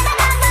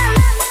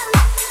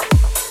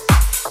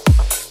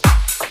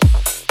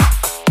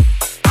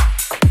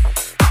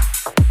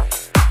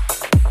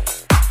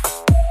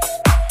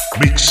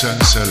 Mix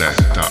and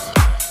Selecta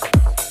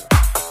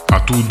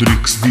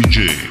Atodrix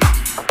DJ.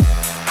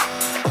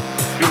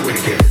 Do it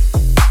again.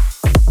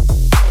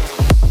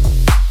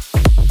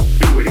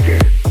 Do it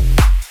again.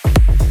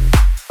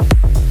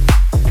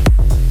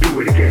 Do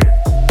it again.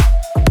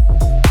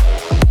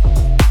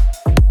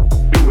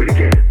 Do it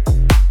again.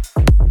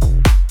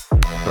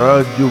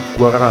 Radio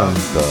 40.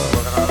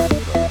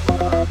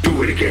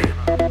 Do it again.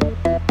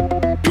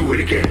 Do it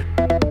again.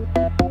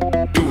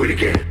 Do it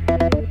again.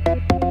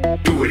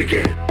 Do it again.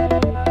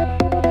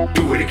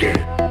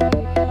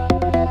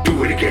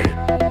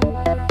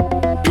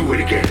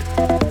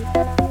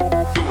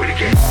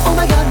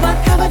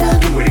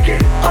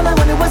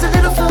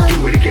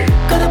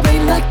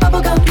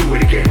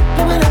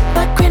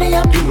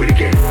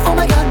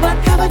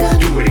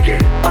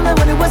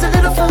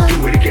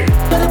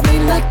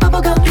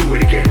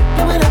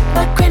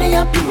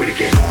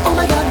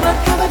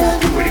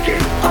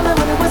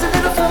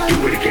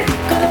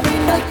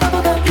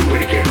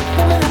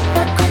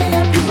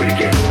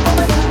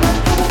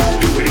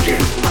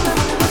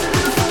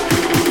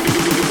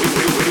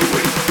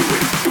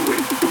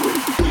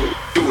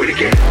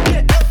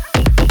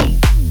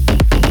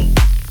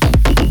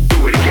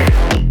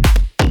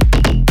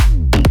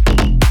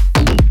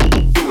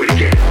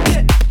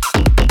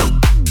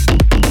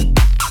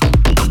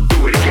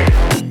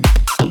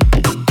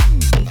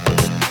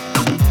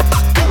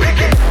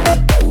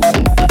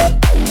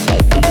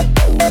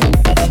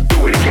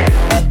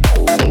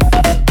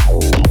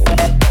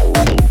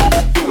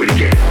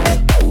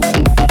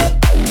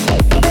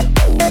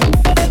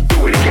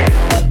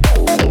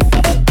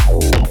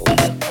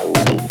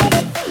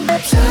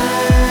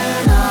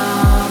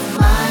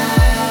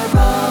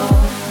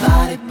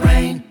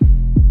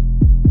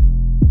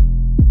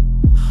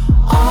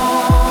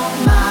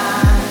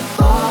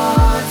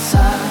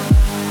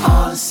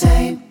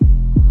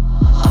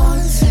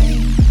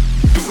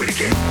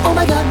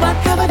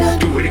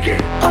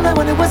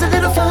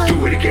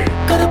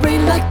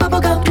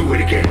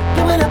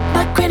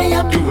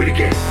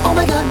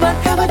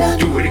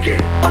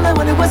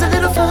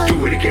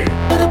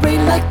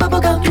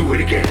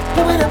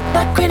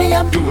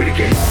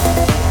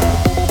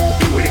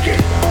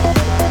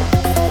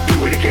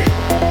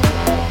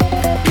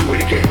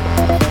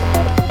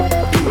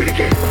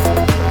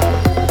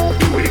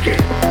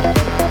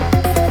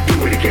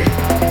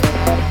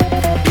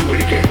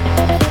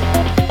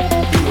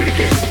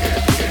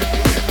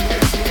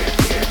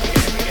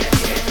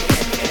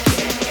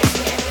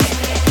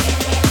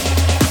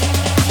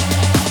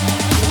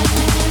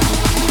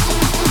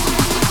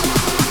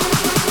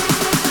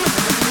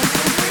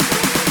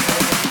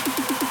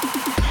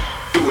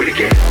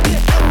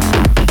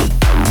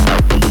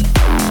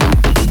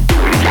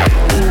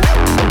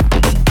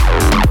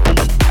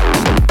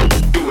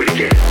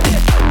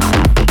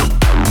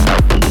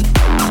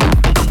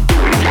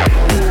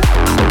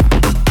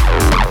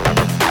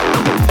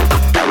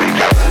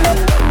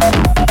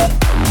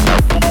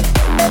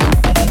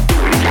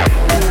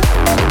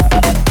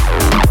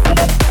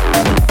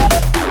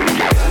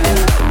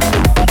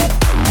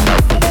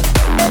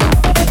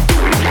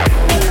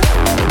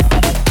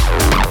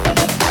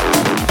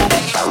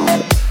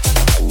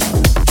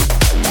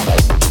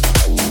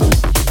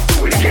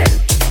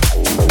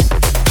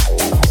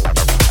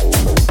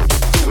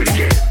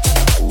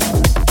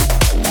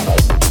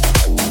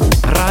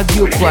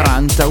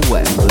 40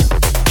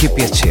 Web. Che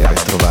piacere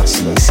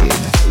trovarsi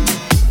insieme.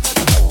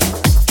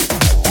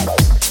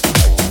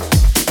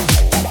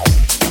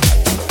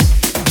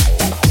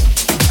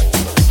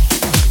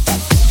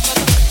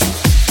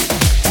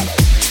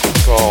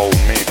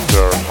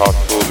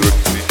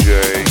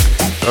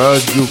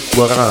 Radio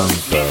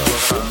 40.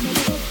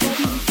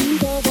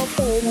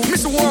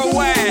 Miss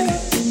Worldwide.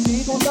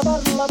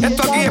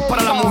 Esto aquí es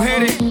para las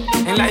mujeres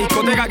en la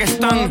discoteca que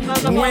están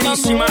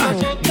buenísimas,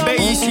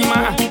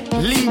 bellísimas,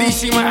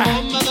 lindísimas.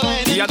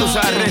 Y ya tú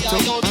sabes el resto.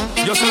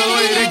 Yo se lo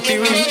doy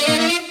DirecTV.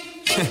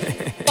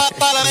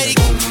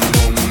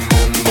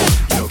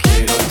 Yo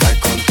quiero estar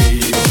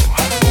contigo.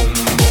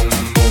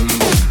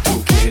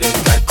 Tú quieres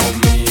estar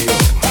conmigo.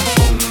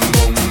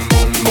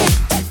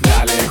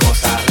 Dale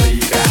cosa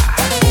rica.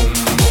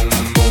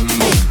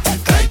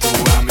 Trae tu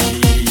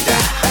amiguita.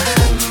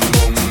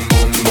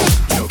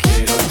 Yo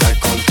quiero estar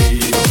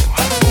contigo.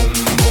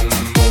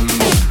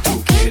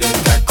 Tú quieres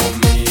estar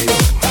conmigo.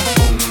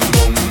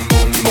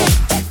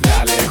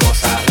 Dale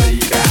cosa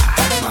rica.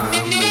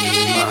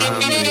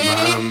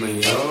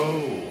 Mami,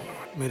 oh.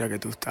 Mira que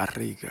tú estás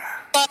rica.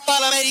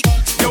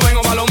 Yo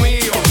vengo pa' lo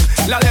mío,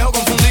 la dejo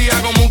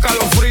confundida como un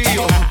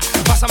calofrío.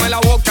 Pásame la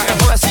boca, que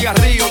de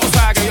cigarrillo. Tú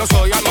sabes que yo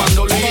soy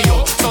Armando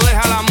Lío. So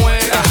deja la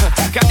muera,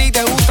 que a ti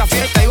te gusta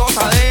fiesta y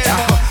gozadera.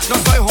 No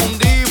soy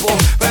hondivo,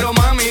 pero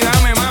mami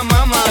dame más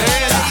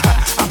madera.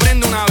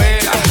 Aprende una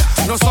vela,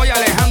 no soy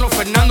Alejandro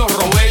Fernando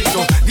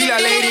Roberto. Dile a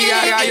Lady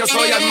Gaga, yo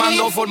soy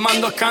Armando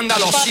formando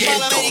escándalo,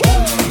 cierto.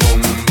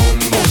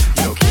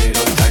 Yo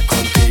quiero estar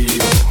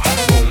contigo.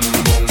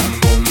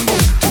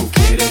 Tú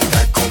quieres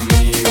estar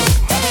conmigo.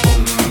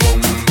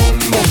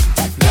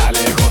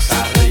 Dale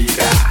cosa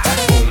rica.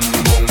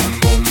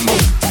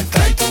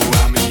 Trae tu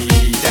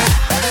amiguita.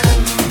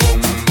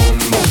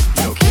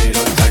 Yo quiero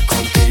estar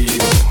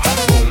contigo.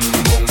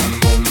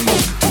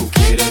 Tú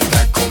quieres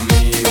estar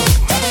conmigo.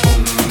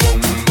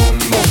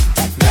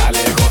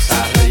 Dale cosa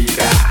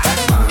rica.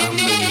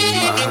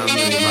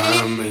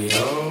 Mami,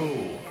 oh.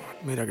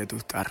 Mira que tú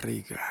estás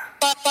rica.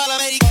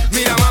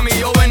 Mira mami,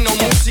 yo vendo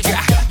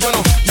música. Yo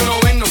no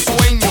vendo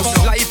sueños.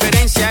 La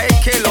diferencia es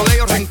que lo de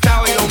ellos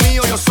rentado y lo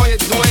mío yo soy el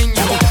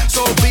dueño.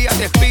 Solo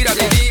fíjate,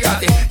 espírate,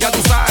 dígate. Ya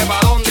tú sabes pa'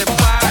 dónde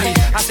party.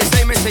 Hace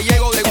 6 meses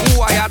llego de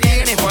Cuba, ya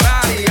tienes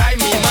party. Ay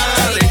mi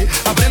madre,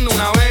 aprendo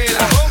una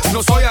vela.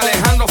 No soy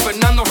Alejandro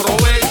Fernando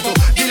Roberto.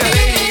 Dile a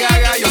Lady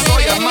Gaga, yo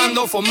soy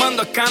Armando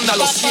formando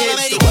escándalo,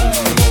 cierto.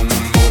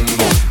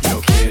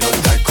 Yo quiero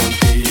estar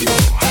contigo.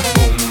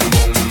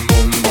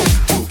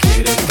 Tú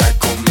quieres estar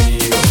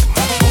conmigo.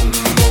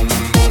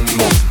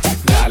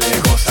 Dale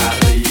cosa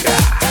rica.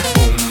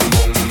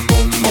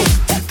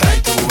 Trae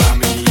tu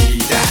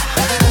amiguita.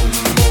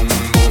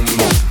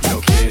 Yo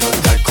quiero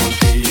estar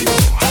contigo.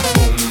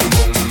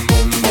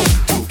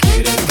 Tú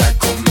quieres estar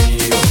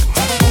conmigo.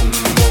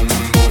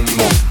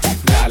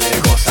 Dale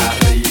cosa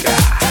rica.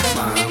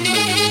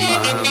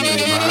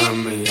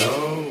 Mami,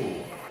 oh.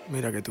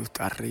 Mira que tú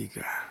estás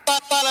rica.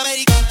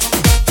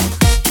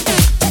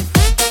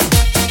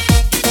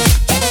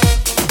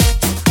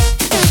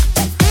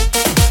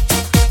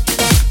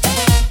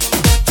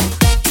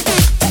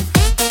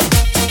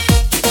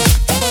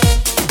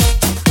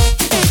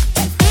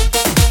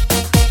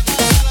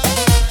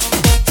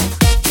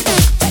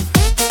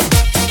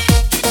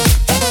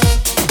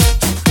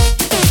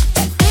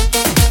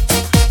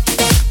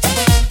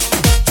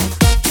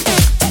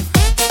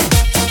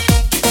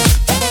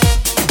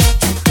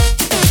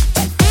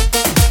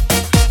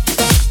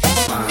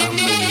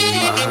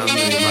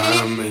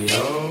 Mami,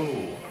 oh.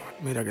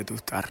 Mira que tú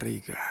estás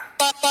rica.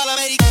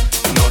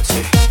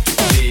 Noche,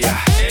 día,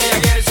 ella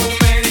quiere su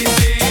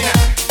medicina.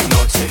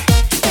 Noche,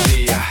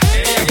 día,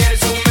 ella quiere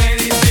su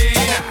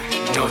medicina.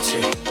 Noche,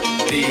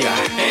 día,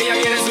 ella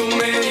quiere su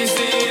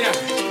medicina.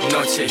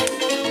 Noche,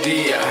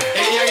 día,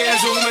 ella quiere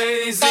su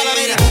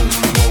medicina.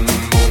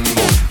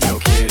 Yo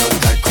quiero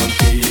estar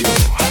contigo.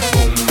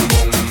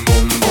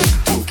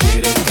 Tú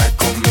quieres estar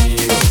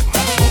conmigo.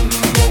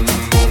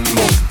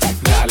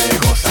 Dale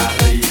cosa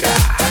rica.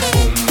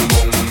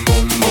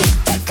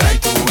 Trae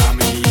tu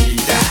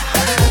amiguita.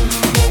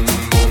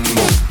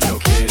 Yo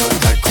quiero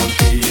estar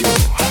contigo.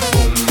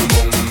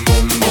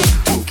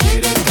 Tú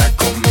quieres estar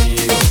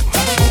conmigo.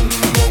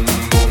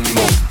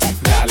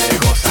 Dale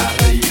cosa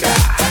rica.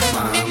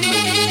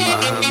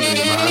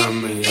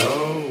 Mami,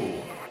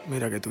 oh.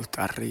 Mira que tú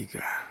estás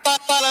rica.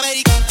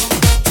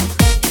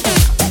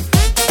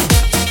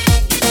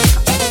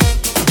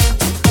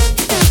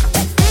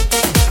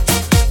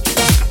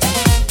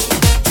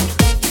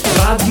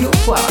 Radio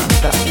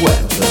 40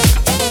 Web,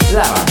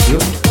 la radio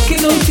che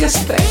non ti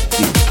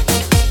aspetti.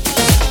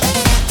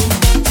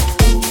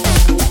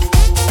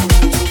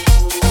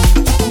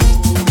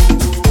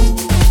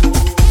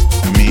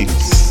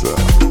 Mix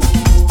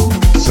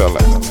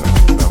Select.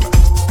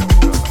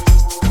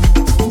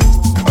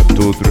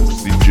 Atodrix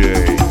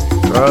DJ.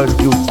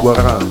 Radio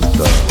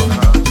 40.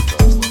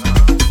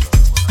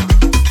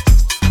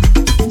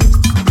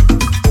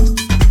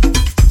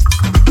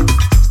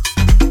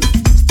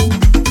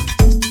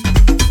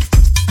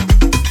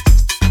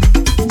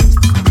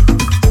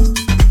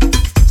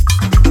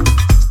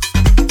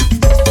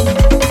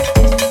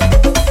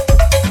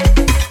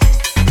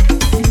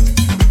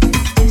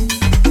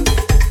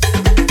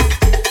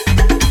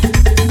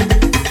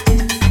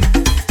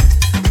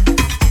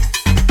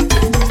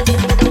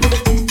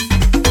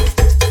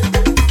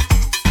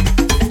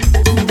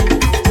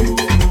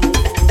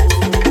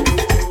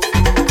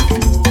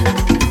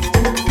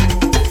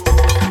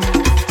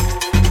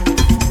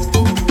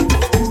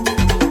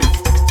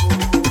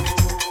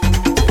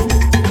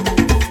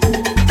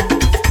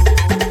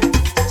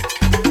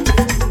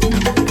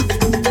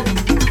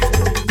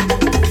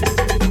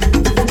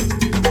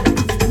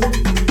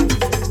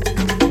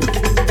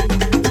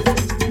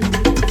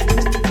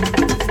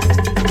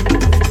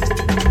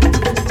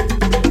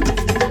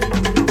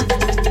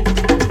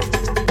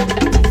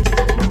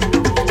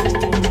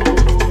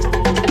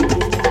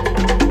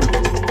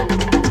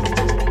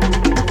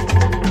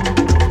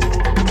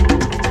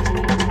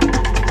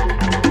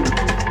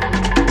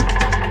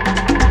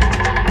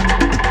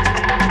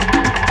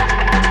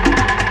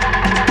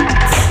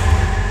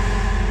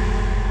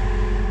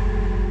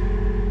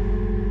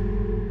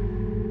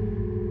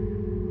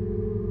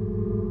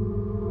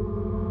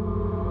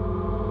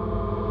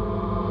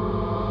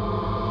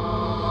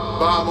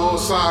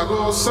 vamos a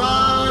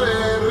gozar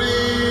el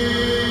ritmo.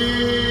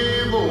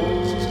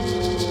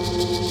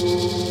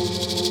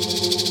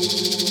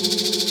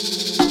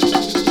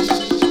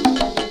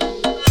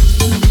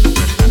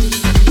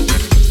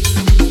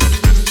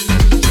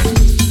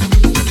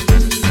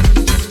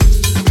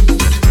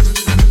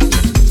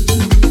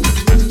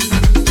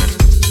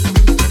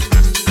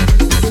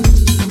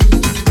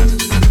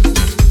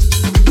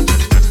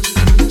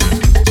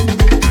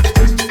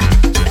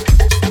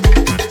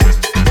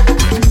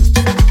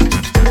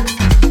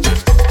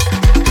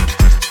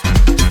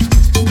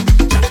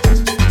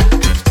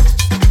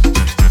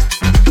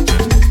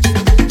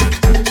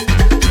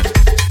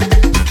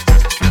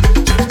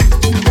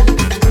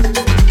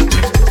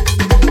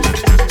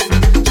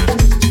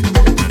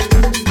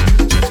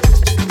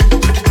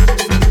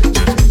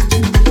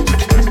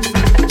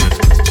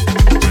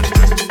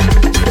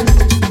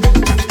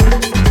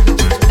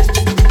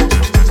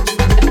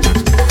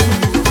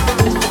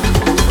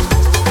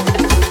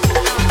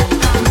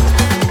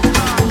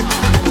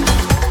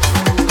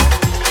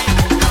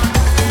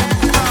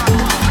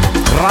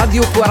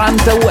 Radio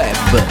 40 Web,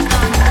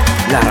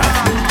 la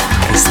radio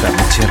che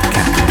stavi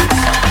cercando.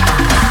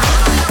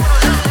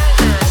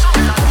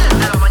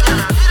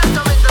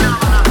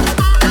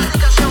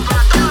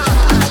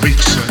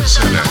 Mix and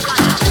Select.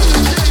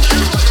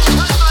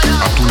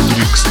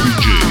 Atudrix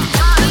DJ.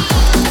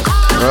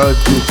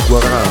 Radio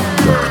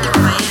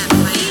 40.